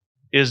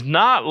is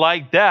not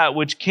like that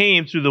which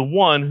came through the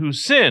one who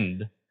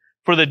sinned.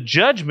 For the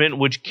judgment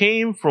which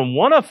came from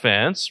one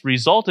offense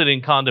resulted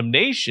in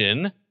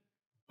condemnation,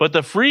 but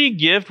the free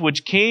gift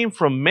which came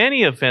from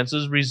many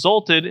offenses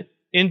resulted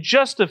in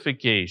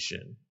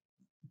justification.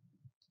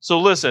 So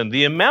listen,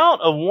 the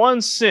amount of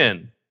one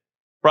sin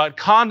brought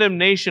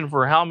condemnation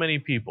for how many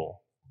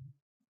people?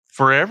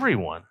 For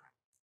everyone.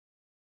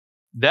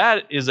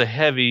 That is a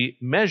heavy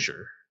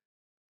measure.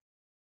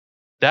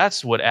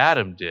 That's what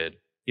Adam did.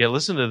 Yet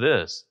listen to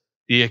this.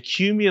 The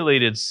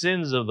accumulated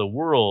sins of the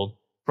world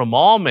from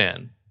all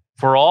men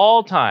for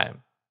all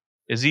time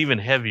is even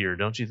heavier,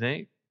 don't you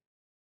think?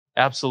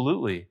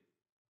 Absolutely.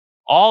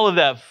 All of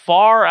that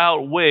far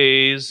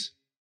outweighs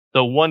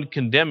the one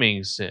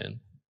condemning sin.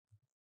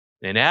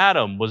 And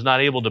Adam was not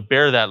able to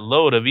bear that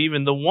load of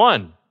even the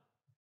one.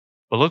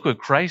 But look what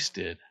Christ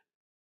did.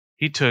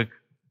 He took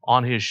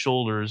on his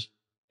shoulders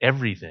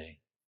everything,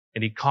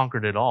 and he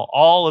conquered it all.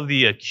 All of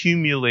the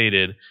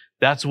accumulated.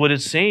 That's what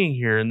it's saying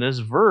here in this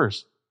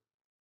verse.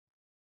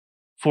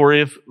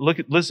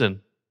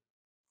 Listen.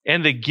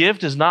 And the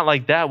gift is not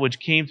like that which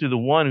came through the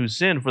one who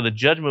sinned, for the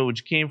judgment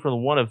which came from the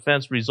one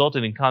offense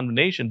resulted in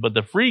condemnation, but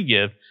the free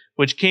gift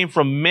which came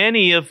from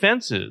many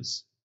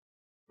offenses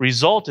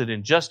resulted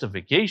in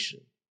justification.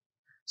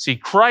 See,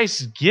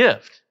 Christ's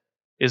gift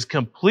is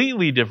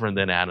completely different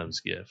than Adam's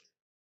gift.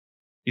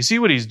 You see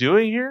what he's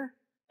doing here?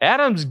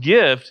 Adam's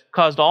gift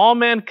caused all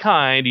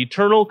mankind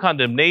eternal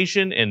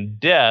condemnation and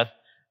death.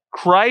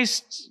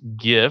 Christ's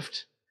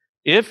gift,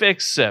 if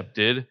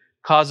accepted,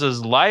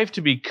 causes life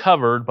to be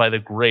covered by the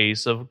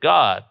grace of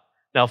God.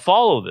 Now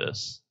follow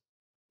this.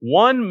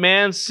 One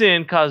man's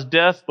sin caused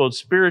death both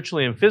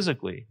spiritually and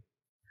physically.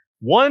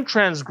 One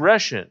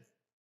transgression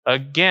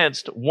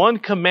against one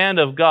command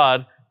of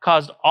God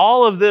caused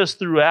all of this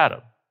through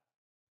Adam.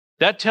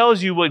 That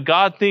tells you what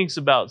God thinks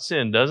about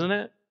sin, doesn't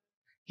it?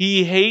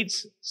 He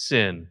hates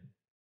sin.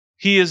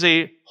 He is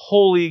a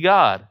holy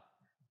God.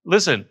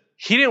 Listen,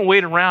 he didn't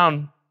wait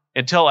around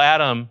and tell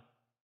Adam,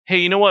 hey,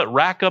 you know what?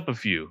 Rack up a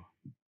few.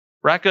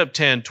 Rack up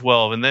 10,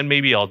 12, and then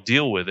maybe I'll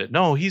deal with it.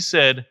 No, he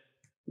said,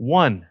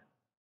 one,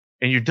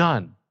 and you're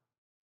done.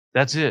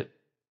 That's it.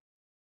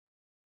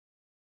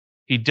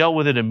 He dealt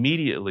with it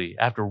immediately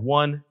after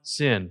one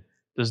sin.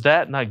 Does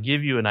that not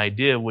give you an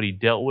idea of what he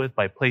dealt with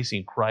by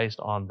placing Christ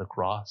on the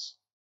cross?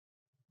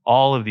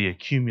 All of the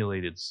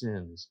accumulated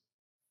sins.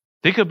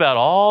 Think about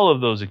all of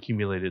those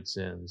accumulated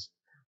sins.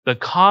 The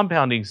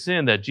compounding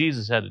sin that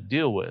Jesus had to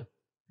deal with.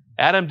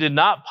 Adam did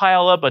not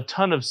pile up a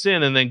ton of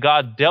sin and then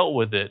God dealt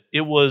with it.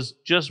 It was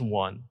just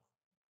one.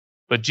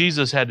 But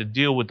Jesus had to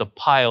deal with the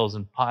piles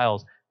and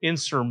piles,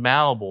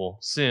 insurmountable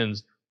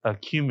sins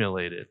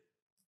accumulated.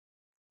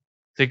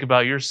 Think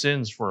about your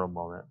sins for a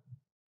moment.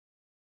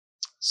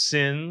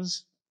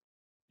 Sins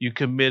you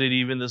committed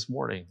even this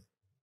morning.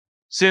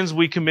 Sins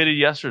we committed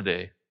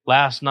yesterday,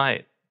 last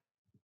night.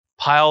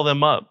 Pile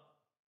them up.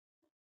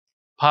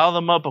 Pile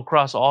them up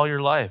across all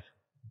your life.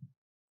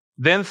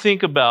 Then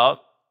think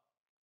about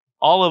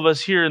all of us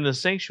here in the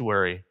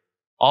sanctuary,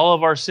 all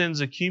of our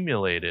sins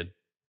accumulated.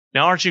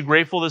 Now, aren't you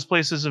grateful this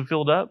place isn't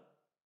filled up?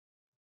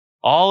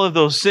 All of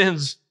those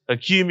sins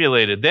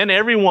accumulated. Then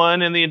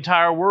everyone in the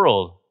entire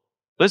world.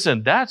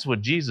 Listen, that's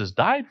what Jesus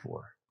died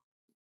for.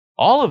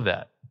 All of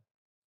that.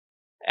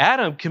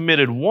 Adam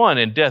committed one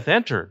and death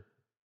entered.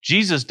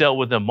 Jesus dealt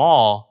with them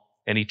all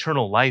and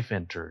eternal life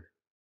entered.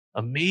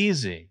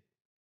 Amazing.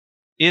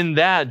 In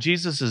that,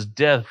 Jesus'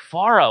 death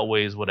far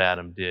outweighs what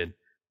Adam did.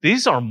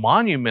 These are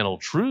monumental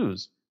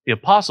truths the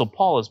Apostle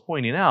Paul is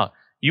pointing out.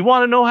 You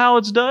want to know how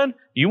it's done?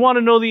 You want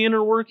to know the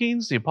inner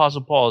workings? The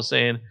Apostle Paul is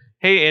saying,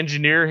 hey,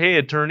 engineer, hey,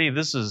 attorney,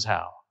 this is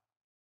how.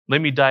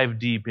 Let me dive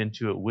deep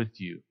into it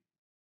with you.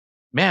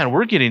 Man,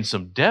 we're getting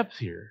some depth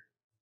here.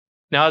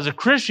 Now, as a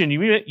Christian,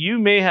 you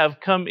may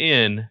have come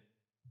in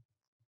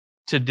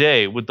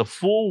today with the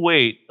full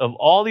weight of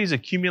all these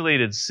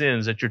accumulated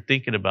sins that you're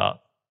thinking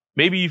about.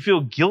 Maybe you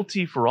feel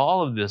guilty for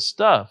all of this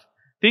stuff,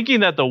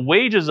 thinking that the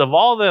wages of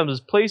all of them is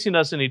placing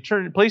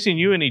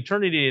you in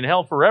eternity in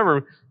hell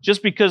forever,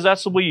 just because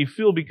that's the way you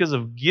feel because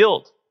of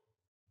guilt.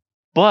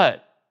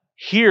 But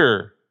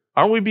here,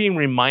 aren't we being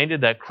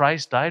reminded that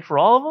Christ died for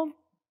all of them?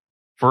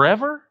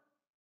 Forever?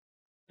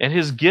 And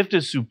his gift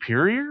is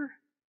superior?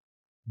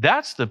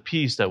 That's the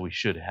peace that we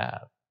should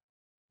have.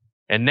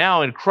 And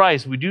now in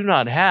Christ, we do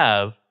not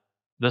have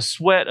the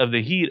sweat of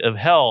the heat of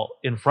hell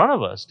in front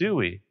of us, do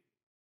we?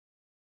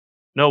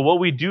 No, what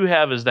we do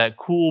have is that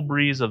cool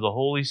breeze of the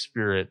Holy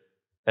Spirit,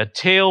 a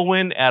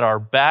tailwind at our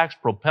backs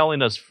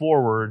propelling us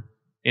forward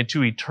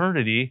into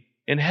eternity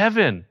in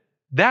heaven.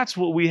 That's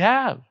what we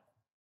have.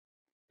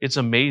 It's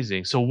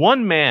amazing. So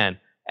one man,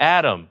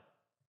 Adam,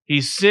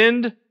 he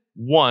sinned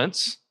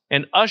once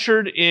and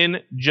ushered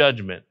in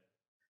judgment.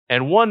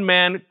 And one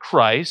man,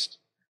 Christ,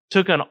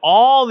 took on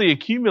all the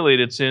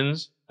accumulated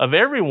sins of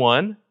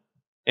everyone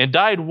and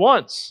died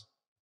once,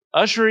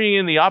 ushering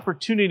in the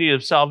opportunity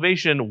of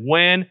salvation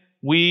when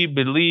we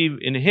believe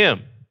in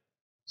him.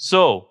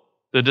 So,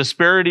 the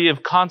disparity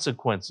of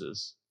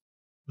consequences,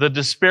 the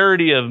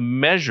disparity of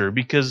measure,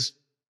 because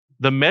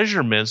the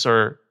measurements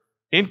are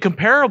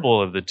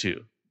incomparable of the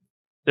two.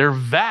 They're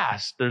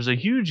vast. There's a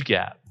huge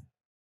gap.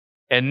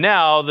 And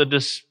now the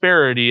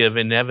disparity of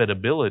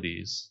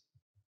inevitabilities.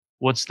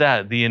 What's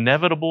that? The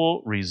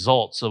inevitable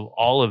results of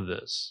all of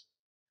this.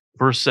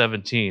 Verse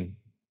 17.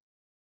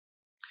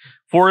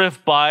 For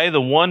if by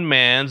the one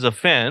man's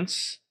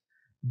offense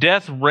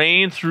death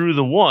reigned through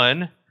the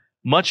one,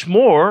 much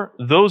more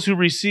those who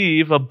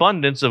receive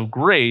abundance of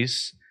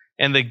grace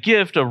and the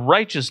gift of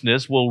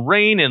righteousness will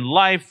reign in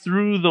life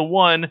through the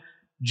one,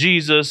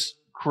 Jesus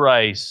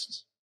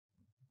Christ.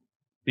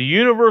 The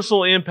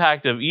universal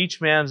impact of each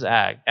man's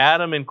act,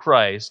 Adam and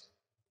Christ,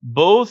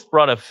 both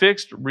brought a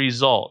fixed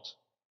result.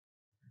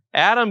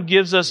 Adam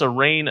gives us a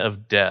reign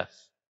of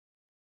death.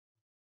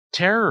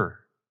 Terror.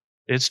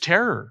 It's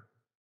terror.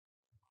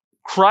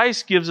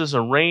 Christ gives us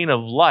a reign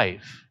of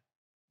life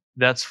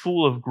that's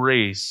full of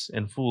grace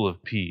and full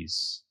of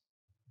peace.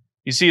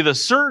 You see, the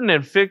certain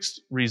and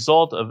fixed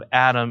result of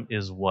Adam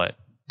is what?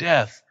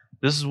 Death.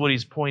 This is what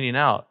he's pointing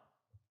out.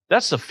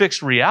 That's the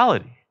fixed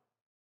reality.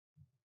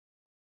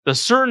 The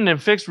certain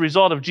and fixed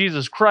result of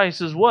Jesus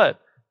Christ is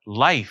what?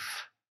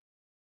 Life.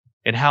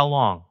 And how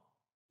long?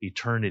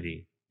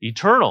 Eternity.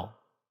 Eternal.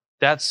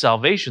 That's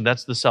salvation.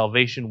 That's the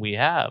salvation we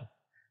have.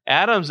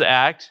 Adam's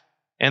act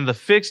and the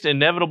fixed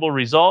inevitable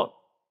result,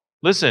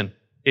 listen,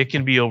 it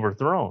can be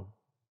overthrown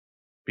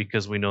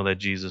because we know that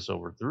Jesus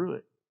overthrew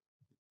it.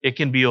 It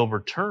can be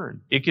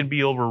overturned. It can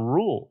be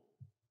overruled.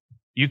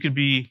 You could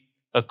be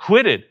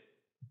acquitted.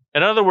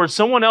 In other words,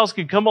 someone else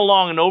could come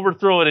along and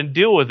overthrow it and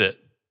deal with it.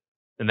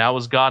 And that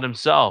was God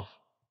himself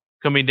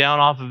coming down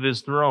off of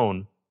his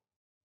throne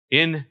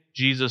in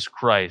Jesus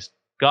Christ,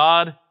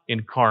 God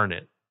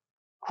incarnate.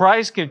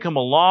 Christ can come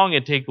along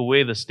and take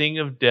away the sting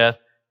of death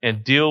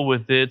and deal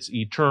with its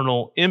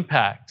eternal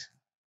impact.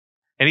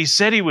 And he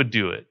said he would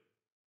do it.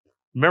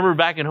 Remember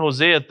back in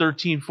Hosea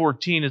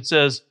 13:14, it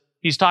says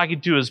he's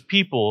talking to his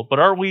people, but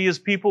aren't we his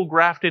people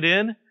grafted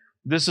in?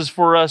 This is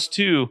for us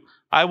too.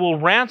 I will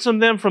ransom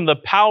them from the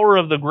power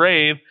of the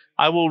grave.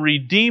 I will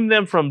redeem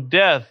them from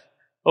death.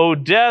 O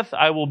death,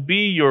 I will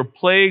be your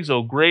plagues.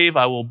 O grave,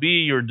 I will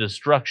be your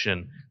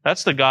destruction.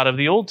 That's the God of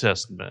the Old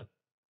Testament.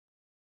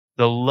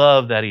 The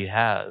love that he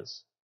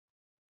has.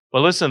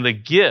 But listen, the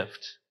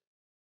gift,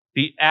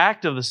 the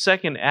act of the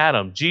second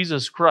Adam,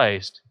 Jesus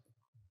Christ,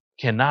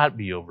 cannot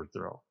be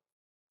overthrown.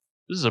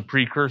 This is a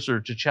precursor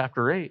to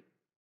chapter 8.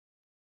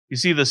 You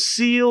see, the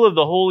seal of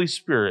the Holy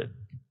Spirit,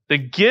 the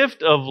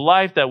gift of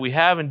life that we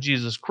have in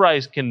Jesus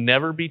Christ can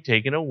never be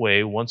taken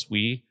away once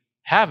we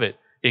have it.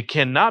 It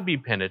cannot be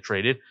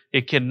penetrated.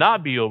 It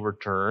cannot be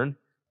overturned.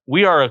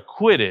 We are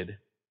acquitted.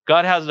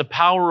 God has the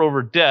power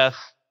over death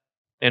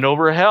and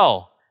over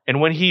hell.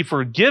 And when he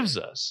forgives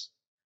us,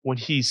 when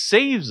he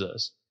saves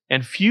us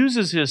and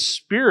fuses his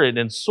spirit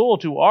and soul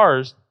to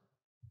ours,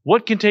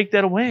 what can take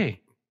that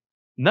away?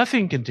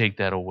 Nothing can take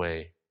that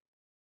away.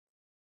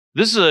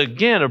 This is,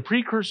 again, a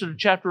precursor to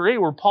chapter 8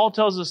 where Paul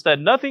tells us that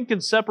nothing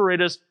can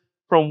separate us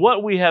from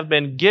what we have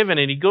been given.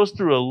 And he goes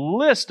through a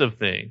list of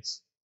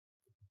things.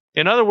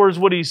 In other words,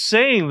 what he's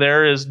saying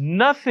there is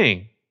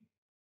nothing.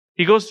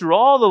 He goes through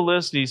all the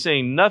list and he's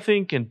saying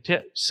nothing can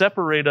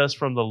separate us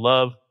from the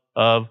love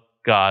of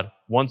God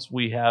once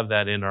we have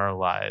that in our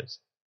lives.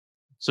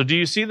 So do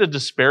you see the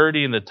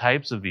disparity in the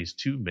types of these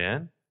two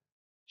men?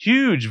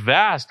 Huge,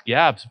 vast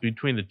gaps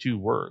between the two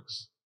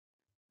works.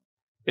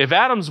 If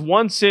Adam's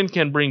one sin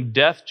can bring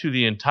death to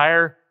the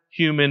entire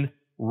human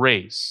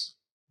race,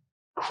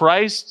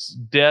 Christ's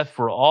death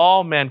for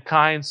all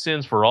mankind's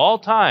sins for all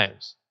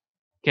times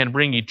can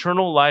bring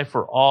eternal life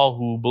for all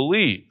who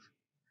believe.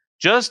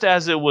 Just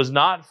as it was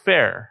not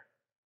fair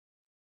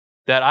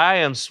that I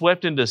am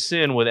swept into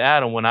sin with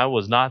Adam when I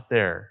was not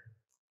there,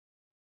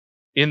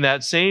 in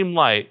that same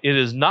light, it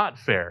is not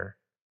fair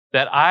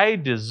that I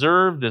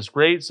deserve this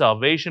great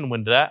salvation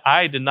when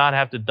I did not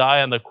have to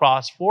die on the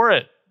cross for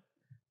it.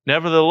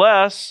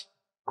 Nevertheless,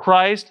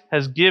 Christ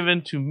has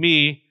given to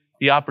me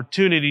the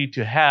opportunity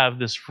to have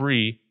this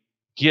free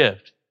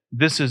gift.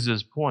 This is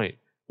his point.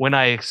 When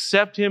I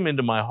accept him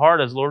into my heart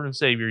as Lord and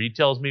Savior, he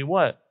tells me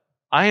what?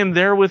 I am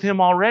there with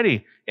him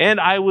already. And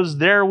I was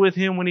there with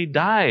him when he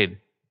died.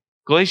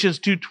 Galatians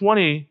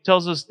 2:20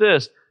 tells us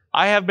this,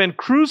 I have been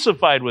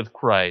crucified with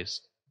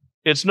Christ.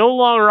 It's no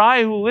longer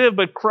I who live,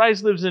 but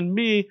Christ lives in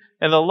me,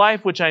 and the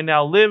life which I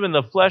now live in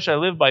the flesh, I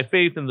live by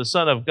faith in the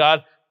Son of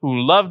God,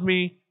 who loved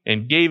me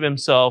and gave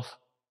himself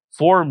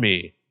for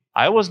me.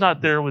 I was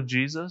not there with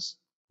Jesus,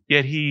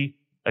 yet he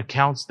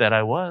accounts that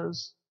I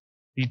was.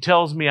 He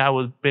tells me I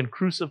was been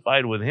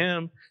crucified with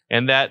him,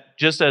 and that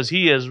just as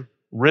he has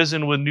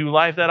risen with new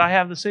life, that I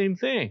have the same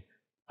thing.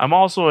 I'm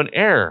also an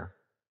heir.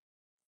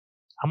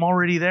 I'm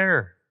already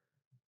there.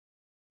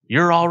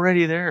 You're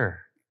already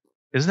there.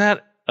 Isn't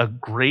that a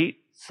great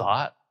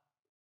thought?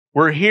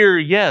 We're here,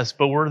 yes,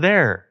 but we're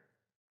there.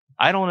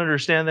 I don't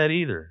understand that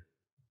either.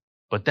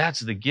 But that's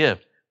the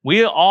gift.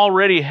 We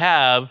already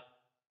have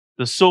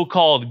the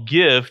so-called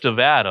gift of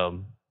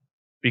Adam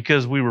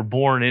because we were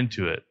born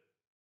into it.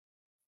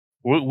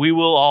 We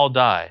will all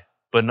die,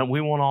 but we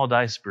won't all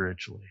die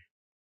spiritually.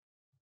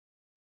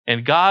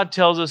 And God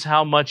tells us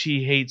how much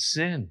he hates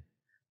sin.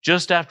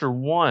 Just after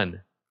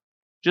one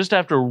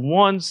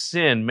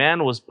sin,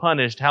 man was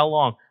punished. How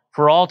long?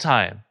 For all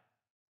time.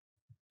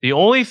 The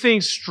only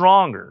thing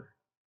stronger,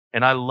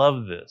 and I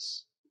love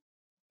this,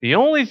 the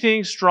only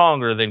thing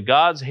stronger than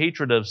God's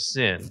hatred of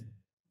sin,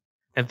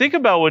 and think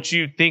about what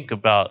you think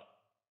about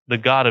the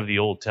God of the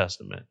Old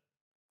Testament.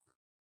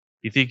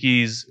 You think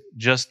he's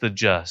just the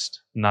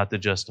just, not the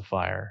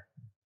justifier.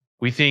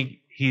 We think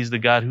he's the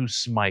God who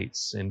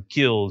smites and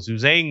kills,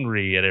 who's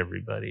angry at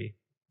everybody.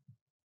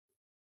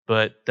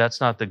 But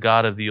that's not the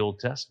God of the Old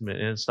Testament,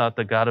 and it's not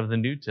the God of the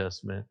New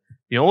Testament.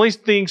 The only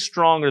thing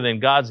stronger than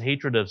God's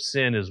hatred of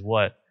sin is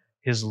what?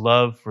 His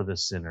love for the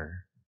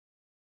sinner.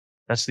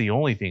 That's the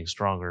only thing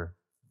stronger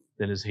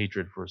than his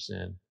hatred for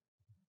sin.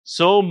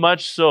 So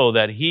much so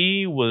that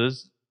he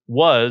was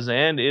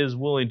and is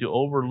willing to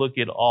overlook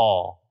it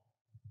all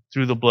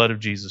through the blood of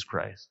Jesus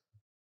Christ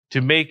to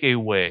make a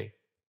way.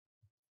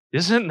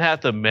 Isn't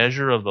that the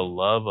measure of the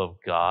love of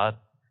God?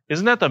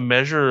 Isn't that the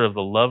measure of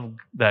the love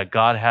that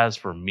God has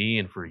for me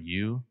and for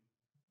you?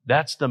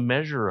 That's the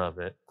measure of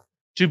it.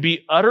 To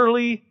be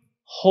utterly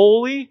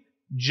holy,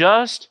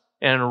 just,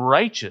 and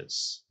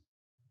righteous,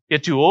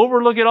 yet to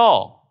overlook it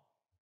all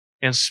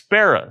and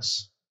spare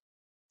us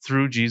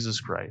through Jesus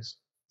Christ,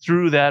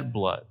 through that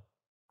blood.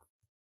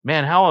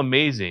 Man, how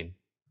amazing.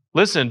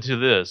 Listen to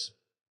this.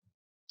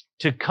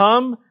 To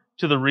come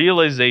to the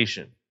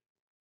realization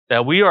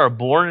that we are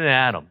born in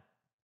Adam,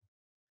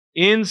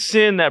 in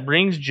sin that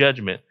brings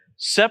judgment,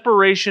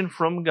 separation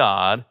from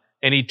God,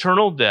 and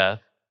eternal death,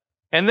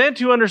 and then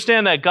to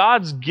understand that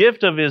God's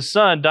gift of his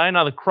Son dying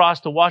on the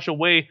cross to wash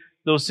away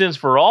those sins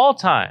for all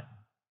time.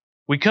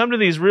 We come to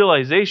these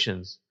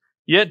realizations,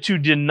 yet to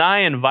deny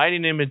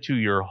inviting him into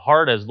your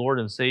heart as Lord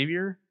and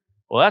Savior,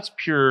 well, that's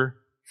pure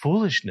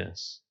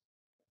foolishness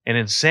and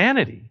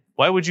insanity.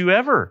 Why would you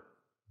ever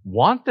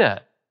want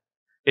that?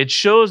 It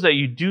shows that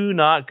you do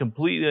not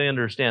completely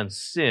understand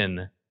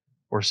sin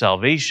or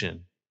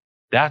salvation.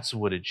 That's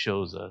what it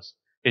shows us.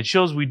 It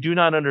shows we do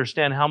not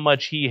understand how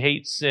much he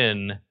hates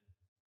sin,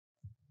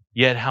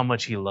 yet how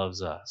much he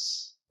loves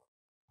us.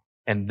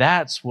 And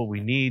that's what we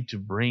need to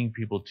bring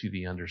people to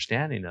the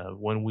understanding of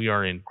when we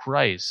are in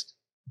Christ.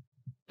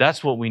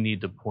 That's what we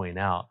need to point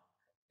out.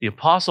 The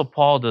Apostle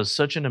Paul does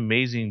such an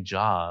amazing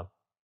job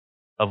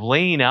of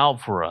laying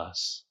out for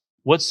us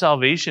what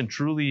salvation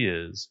truly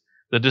is,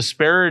 the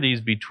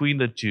disparities between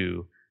the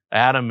two,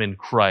 Adam and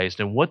Christ,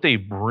 and what they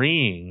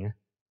bring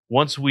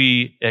once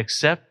we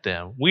accept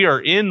them. We are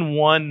in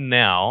one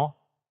now,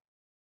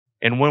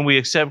 and when we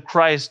accept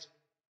Christ,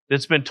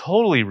 it's been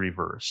totally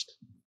reversed.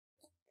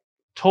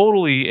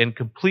 Totally and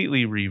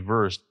completely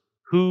reversed.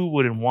 Who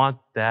wouldn't want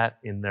that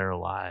in their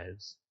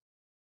lives?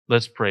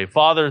 Let's pray.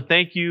 Father,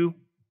 thank you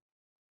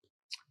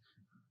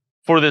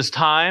for this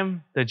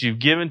time that you've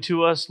given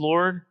to us,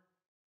 Lord.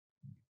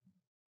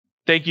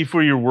 Thank you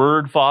for your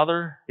word,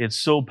 Father. It's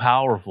so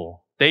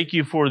powerful. Thank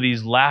you for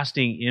these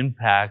lasting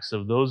impacts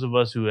of those of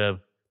us who have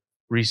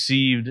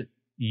received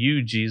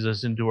you,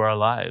 Jesus, into our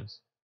lives,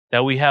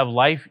 that we have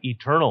life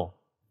eternal.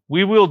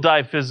 We will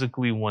die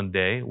physically one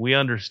day. We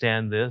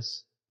understand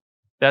this.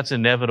 That's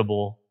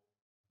inevitable.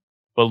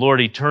 But Lord,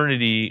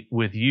 eternity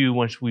with you,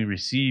 once we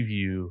receive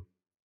you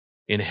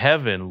in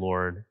heaven,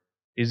 Lord,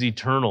 is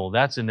eternal.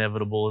 That's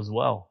inevitable as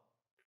well.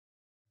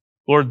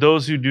 Lord,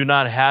 those who do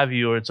not have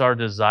you, it's our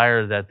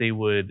desire that they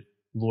would,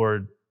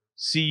 Lord,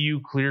 see you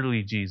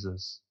clearly,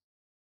 Jesus.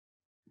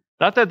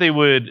 Not that they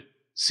would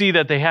see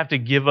that they have to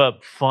give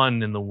up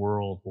fun in the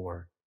world,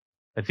 Lord.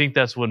 I think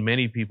that's what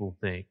many people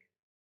think.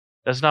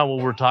 That's not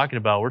what we're talking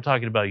about. We're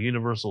talking about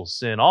universal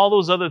sin. All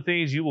those other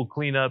things you will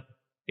clean up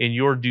in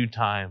your due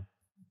time.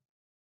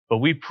 But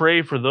we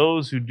pray for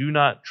those who do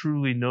not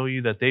truly know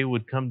you, that they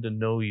would come to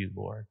know you,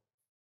 Lord.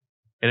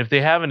 And if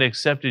they haven't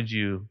accepted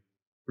you,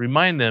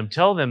 remind them,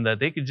 tell them that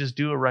they could just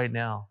do it right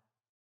now.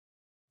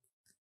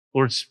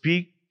 Lord,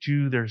 speak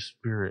to their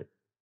spirit.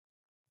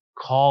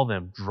 Call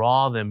them,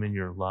 draw them in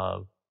your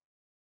love.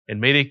 And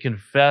may they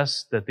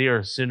confess that they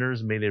are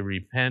sinners. May they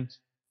repent.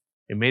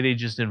 And may they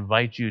just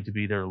invite you to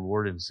be their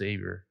Lord and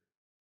Savior.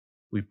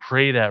 We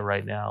pray that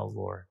right now,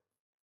 Lord.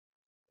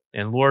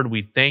 And Lord,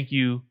 we thank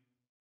you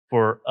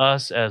for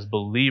us as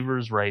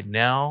believers right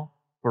now,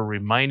 for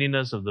reminding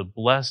us of the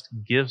blessed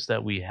gifts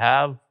that we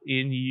have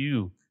in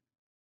you,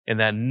 and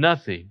that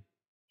nothing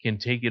can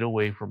take it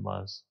away from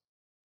us.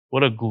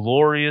 What a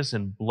glorious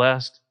and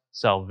blessed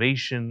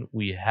salvation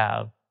we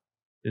have.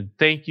 And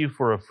thank you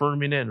for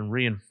affirming it and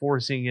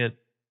reinforcing it.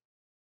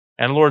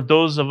 And Lord,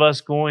 those of us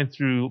going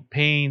through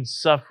pain,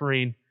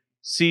 suffering,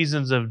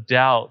 seasons of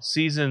doubt,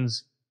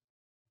 seasons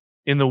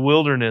in the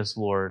wilderness,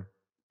 Lord,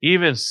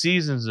 even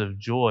seasons of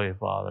joy,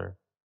 Father.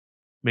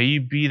 May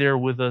you be there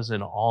with us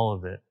in all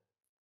of it.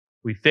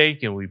 We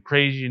thank and we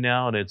praise you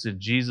now, and it's in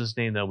Jesus'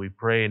 name that we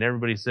pray. And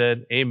everybody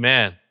said,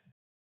 amen.